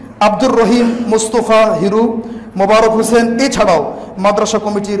 আব্দুর রহিম মুস্তফা হিরু, মোবারক হোসেন, এছাড়াও মাদ্রাসা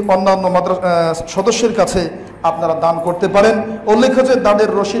কমিটির অন্যান্য সদস্যের কাছে আপনারা দান করতে পারেন। উল্লেখ্য যে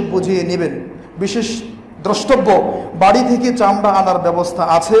দানের রসিদ বুঝিয়ে নেবেন। বিশেষ দ্রষ্টব্য, বাড়ি থেকে চামড়া আনার ব্যবস্থা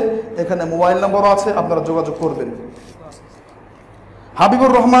আছে, এখানে মোবাইল নম্বরও আছে, আপনারা যোগাযোগ করবেন।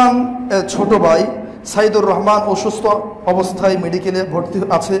 হাবিবুর রহমান ছোট ভাই সাইদুর রহমান অসুস্থ অবস্থায় মেডিকেলে ভর্তি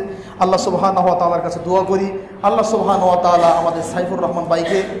আছে। আল্লাহ সুবহানাহু ওয়া তাআলার কাছে দোয়া করি, আল্লাহ সুবহানাহু ওয়া তাআলা আমাদের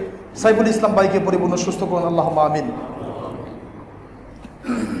সাইফুল ইসলাম ভাইকে পরিপূর্ণ সুস্থ করুন, আল্লাহুম্মা আমিন।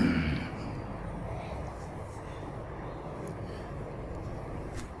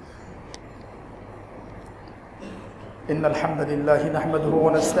 إن الحمد لله نحمده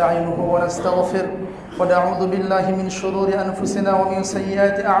ونستعينه ونستغفره ونعوذ بالله من شرور أنفسنا ومن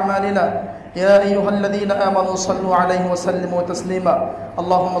سيئات أعمالنا. يا أيها الذين آمنوا صلوا عليه وسلموا تسليما.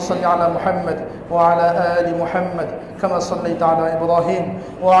 اللهم صل على محمد وعلى آل محمد كما صليت على إبراهيم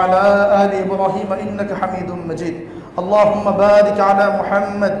وعلى آل إبراهيم إنك حميد مجيد. اللهم بارك على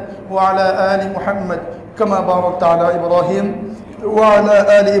محمد وعلى آل محمد كما باركت على إبراهيم وعلى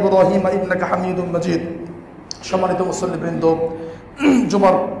آل إبراهيم إنك حميد مجيد. সম্মানিত মুসল্লিবৃন্দ,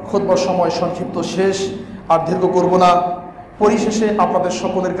 জুমার খুতবার সময় সংক্ষিপ্ত শেষ, আর দীর্ঘ করব না। পরিশেষে আপনাদের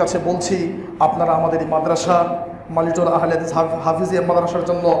সকলের কাছে বলছি, আপনারা আমাদের এই মাদ্রাসা মালিটোলা আহলে হাদিস হাফিজিয়া মাদ্রাসার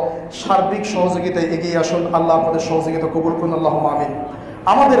জন্য সার্বিক সহযোগিতায় এগিয়ে আসুন। আল্লাহ আপনাদের সহযোগিতা কবুল করুন, আল্লাহুম্মা আমিন।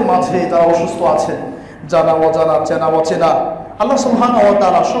 আমাদের মাঝে যারা অসুস্থ আছেন, জানা অজানা চেনা অচেনা, আল্লাহ সুবহানাহু ওয়া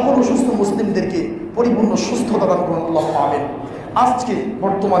তাআলা সকল অসুস্থ মুসলিমদেরকে পরিপূর্ণ সুস্থতা দান করুন, আল্লাহুম্মা আমিন। আজকে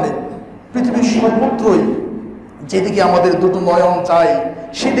বর্তমানে পৃথিবীর সর্বত্রই যেদিকে আমাদের দুটো নয়ন চাই,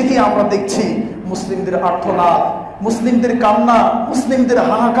 সেদিকে আমরা দেখছি মুসলিমদের আর্তনাদ, মুসলিমদের কান্না, মুসলিমদের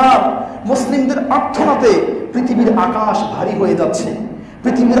হাহাকার, মুসলিমদের আর্তনাদে পৃথিবীর আকাশ ভারী হয়ে যাচ্ছে,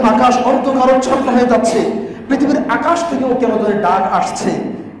 পৃথিবীর আকাশ অন্ধকারাচ্ছন্ন হয়ে যাচ্ছে। পৃথিবীর আকাশ থেকেও কেন ধরে ডাক আসছে,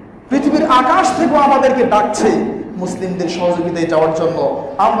 পৃথিবীর আকাশ থেকেও আমাদেরকে ডাকছে মুসলিমদের সহযোগিতায় যাওয়ার জন্য।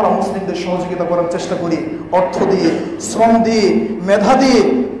 আমরা মুসলিমদের সহযোগিতা করার চেষ্টা করি, অর্থ দিয়ে, শ্রম দিয়ে, মেধা দিয়ে,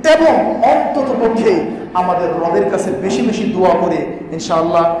 এবং অন্তত পক্ষে আমাদের রবের কাছে বেশি বেশি দোয়া করে।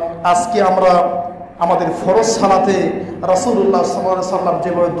 ইনশাআল্লাহ আজকে আমরা আমাদের ফরজ সালাতে রাসূলুল্লাহ সাল্লাল্লাহু আলাইহি ওয়াসাল্লাম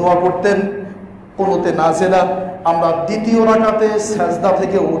যেভাবে দোয়া করতেন কুনুতে নাজেলা, আমরা দ্বিতীয় রাকাতে সাজদা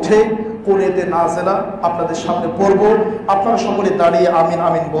থেকে উঠে কুনুতে নাজেলা আপনাদের সামনে পড়ব। আপনারা সকলে দাঁড়িয়ে আমিন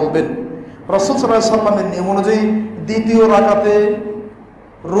আমিন বলবেন। রাসূল সাল্লাল্লাহু আলাইহি ওয়াসাল্লামের নিয়ম অনুযায়ী দ্বিতীয় রাকাতে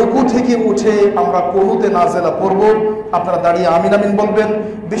রুকু থেকে উঠে আমরা কুনুতে নাজেলা পড়ব। আপনারা দাঁড়িয়ে আমিন আমিন বলবেন।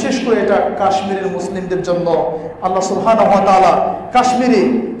 বিশেষ করে এটা কাশ্মীরের মুসলিমদের জন্য। আল্লাহ সুবহানাহু ওয়া তাআলা কাশ্মীরে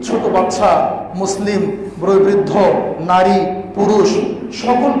ছোট বাচ্চা, মুসলিম, বৃদ্ধ, নারী, পুরুষ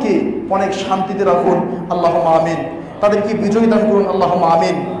সকলকে অনেক শান্তিতে রাখুন, আল্লাহুম্মা আমিন। তাদেরকে বিজয় দান করুন, আল্লাহুম্মা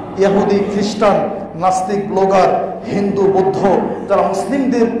আমিন। ইহুদি, খ্রিস্টান, নাস্তিক, ব্লগার, হিন্দু, বৌদ্ধ যারা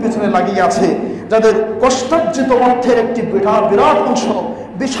মুসলিমদের পেছনে লাগিয়ে আছে, যাদের কষ্টার্জিত অর্থের একটি বিরাট অংশ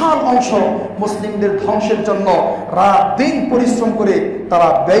বিশাল অংশ মুসলিমদের ধ্বংসের জন্য রাত দিন পরিশ্রম করে তারা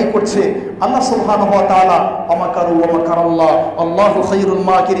ব্যয় করছে। আল্লাহ সুবহানাহু ওয়া তাআলা আমাকারু ওয়া মাকারাল্লাহ আল্লাহু খায়রুল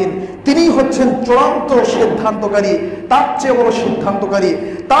মাকিরিন, তিনি হচ্ছেন চূড়ান্ত সিদ্ধান্তকারী, তার চেয়ে বড় সিদ্ধান্তকারী,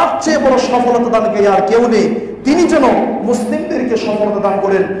 তার চেয়ে বড় সফলতা দানকারী আর কেউ নেই। তিনি যেন মুসলিমদেরকে সফলতা দান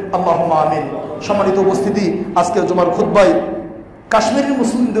করেন, আল্লাহুম্মা আমিন। সম্মানিত উপস্থিতি, আজকের জুমার খুতবায় কাশ্মীরের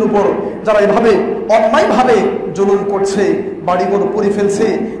মুসলিমদের উপর যারা এভাবে অন্যায়ভাবে জুলুম করছে, বাড়িঘর পুড়ে ফেলছে,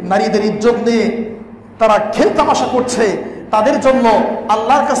 নারীদের ইজ্জত নিয়ে তারা খেলতামাশা করছে, তাদের জন্য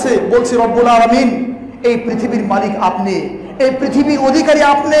আল্লাহর কাছে বলছি, রব্বুল আলামিন, এই পৃথিবীর মালিক আপনি, এই পৃথিবীর অধিকারী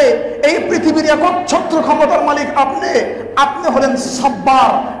আপনি, এই পৃথিবীর একচ্ছত্র ক্ষমতার মালিক আপনি। আপনি হলেন সাব্বার,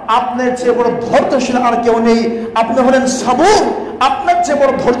 আপনার চেয়ে বড় ধৈর্যশীল আর কেউ নেই। আপনি হলেন সাবুর, আপনার চেয়ে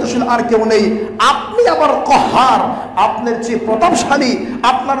বড় ধৈর্যশীল আর কেউ নেই। আপনি আবার কহার, আপনার চেয়ে প্রতাপশালী,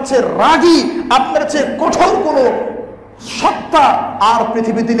 আপনার চেয়ে রাগী, আপনার চেয়ে কঠোর কোনো সত্তা আর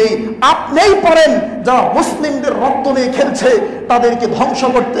পৃথিবীতে নেই। আপনিই পারেন যারা মুসলিমদের রক্ত নিয়ে খেলছে তাদেরকে ধ্বংস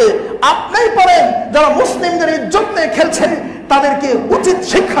করতে, আপনিই পারেন যারা মুসলিমদের ইজ্জত নিয়ে খেলছে তাদেরকে উচিত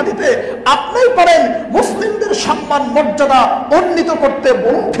শিক্ষা দিতে, আপনিই পারেন মুসলিমদের সম্মান মর্যাদা উন্নীত করতে,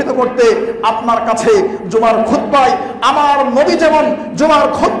 বলুণ্ঠিত করতে। আপনার কাছে জুমার খুতবায় আমার নবী যেমন জুমার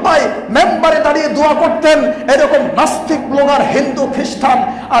খুতবায় মেম্বারে দাঁড়িয়ে দোয়া করতেন, এরকম নাস্তিক ব্লগার, হিন্দু, খ্রিস্টান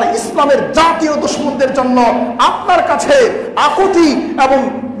আর ইসলামের জাতীয় দুশমনদের জন্য আপনার কাছে আকুতি এবং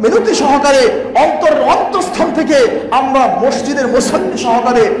মিনতি সহকারে অন্তঃস্থল থেকে আমরা মসজিদের মুসল্লি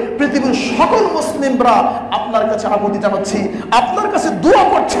সহকারে পৃথিবীর সকল মুসলিমরা আপনার কাছে আকুতি জানাচ্ছি, আপনার কাছে দোয়া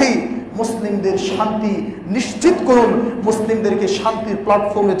করছি, মুসলিমদের শান্তি নিশ্চিত করুন, মুসলিমদেরকে শান্তির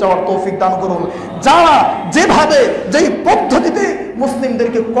প্ল্যাটফর্মে যাওয়ার তৌফিক দান করুন। যারা যেভাবে যেই পদ্ধতিতে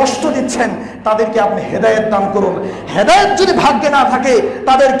মুসলিমদেরকে কষ্ট দিচ্ছেন তাদেরকে আপনি হেদায়েত দান করুন। হেদায়েত যদি ভাগ্যে না থাকে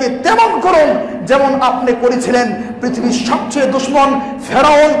তাদেরকে তেমন করুন যেমন আপনি করেছিলেন পৃথিবীর সবচেয়ে দুশমন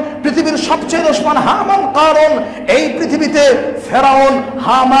ফেরাউন, পৃথিবীর সবচেয়ে দুশমন হামান কারুন। এই পৃথিবীতে ফেরাউন,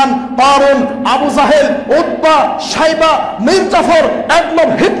 হামান, কারুন, আবু জাহেল, উতবা, শাইবা, মীর জাফর, একদম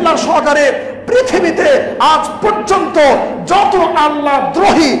হিটলার সহকারে পৃথিবীতে আজ পর্যন্ত যত আল্লাহ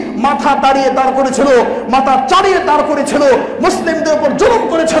দ্রোহী মাথা দাঁড় করেছিল, মাথা চাড়িয়ে দাঁড় করেছিল, মুসলিমদের উপর জুলুম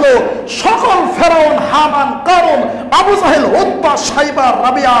করেছিল, সকল ফেরাউন, হামান, কারুন, আবু জাহেল, উতবা, শাইবা,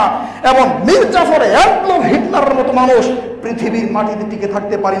 রাবিয়া এবং মীর জাফর, একদম হিটলারের মতো মানুষ পৃথিবীর মাটিতে টিকে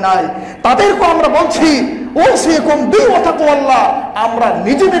থাকতে পারি নাই। তাদেরকে আমরা বলছি, ওসিকুম বিওয়াতাকুল্লাহ, আমরা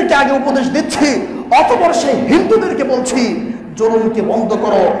নিজেদেরকে আগে উপদেশ দিচ্ছি, অতঃপর সেই হিন্দুদেরকে বলছি, জুলুমকে বন্ধ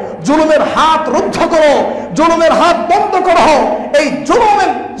করো, জুলুমের হাত রুদ্ধ করো, জুলুমের হাত বন্ধ করো। এই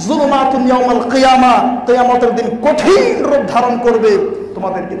জুলুমাতুন ইয়াউমাল কিয়ামা, কিয়ামতের দিন কঠিন রূপ ধারণ করবে,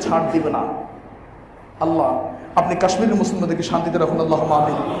 তোমাদেরকে ছাড় দিবে না। আল্লাহ, আপনি কাশ্মীরের মুসলিমদেরকে শান্তিতে রাখুন, আল্লাহুম্মা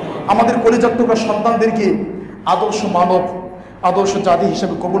আমিন। আমাদের কলিজার টুকরা সন্তানদেরকে আদর্শ মানব, আদর্শ জাতি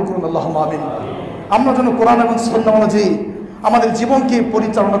হিসেবে কবুল করুন, আল্লাহুম্মা আমিন। আমরা যেন কোরআন এবং সুন্নাহ অনুযায়ী আমাদের জীবনকে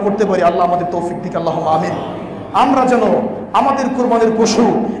পরিচালনা করতে পারি, আল্লাহ আমাদের তৌফিক দিক, আল্লাহুম্মা আমিন। আমরা যেন আমাদের কুরবানির পশু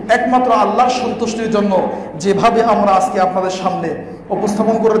একমাত্র আল্লাহর সন্তুষ্টির জন্য যেভাবে আমরা আজকে আপনাদের সামনে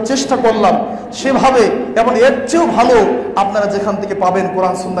উপস্থাপন করার চেষ্টা করলাম সেভাবে এবং এর চেয়েও ভালো আপনারা যেখান থেকে পাবেন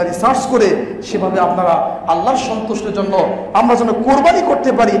কোরআন সুন্নাহ রিসার্চ করে সেভাবে আপনারা আল্লাহর সন্তুষ্টির জন্য আমরা যেন কুরবানি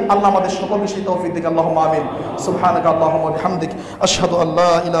করতে পারি, আল্লাহ আমাদের সকলকে সেই তৌফিক দিক, আল্লাহুম্মা আমিন। সুবহানাকা আল্লাহুম্মা ওয়া বিহামদিক, আশহাদু আল্লা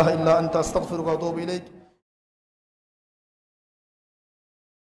ইলাহা ইল্লা আনতা, আস্তাগফিরুকা ওয়া আতুবু ইলাইক।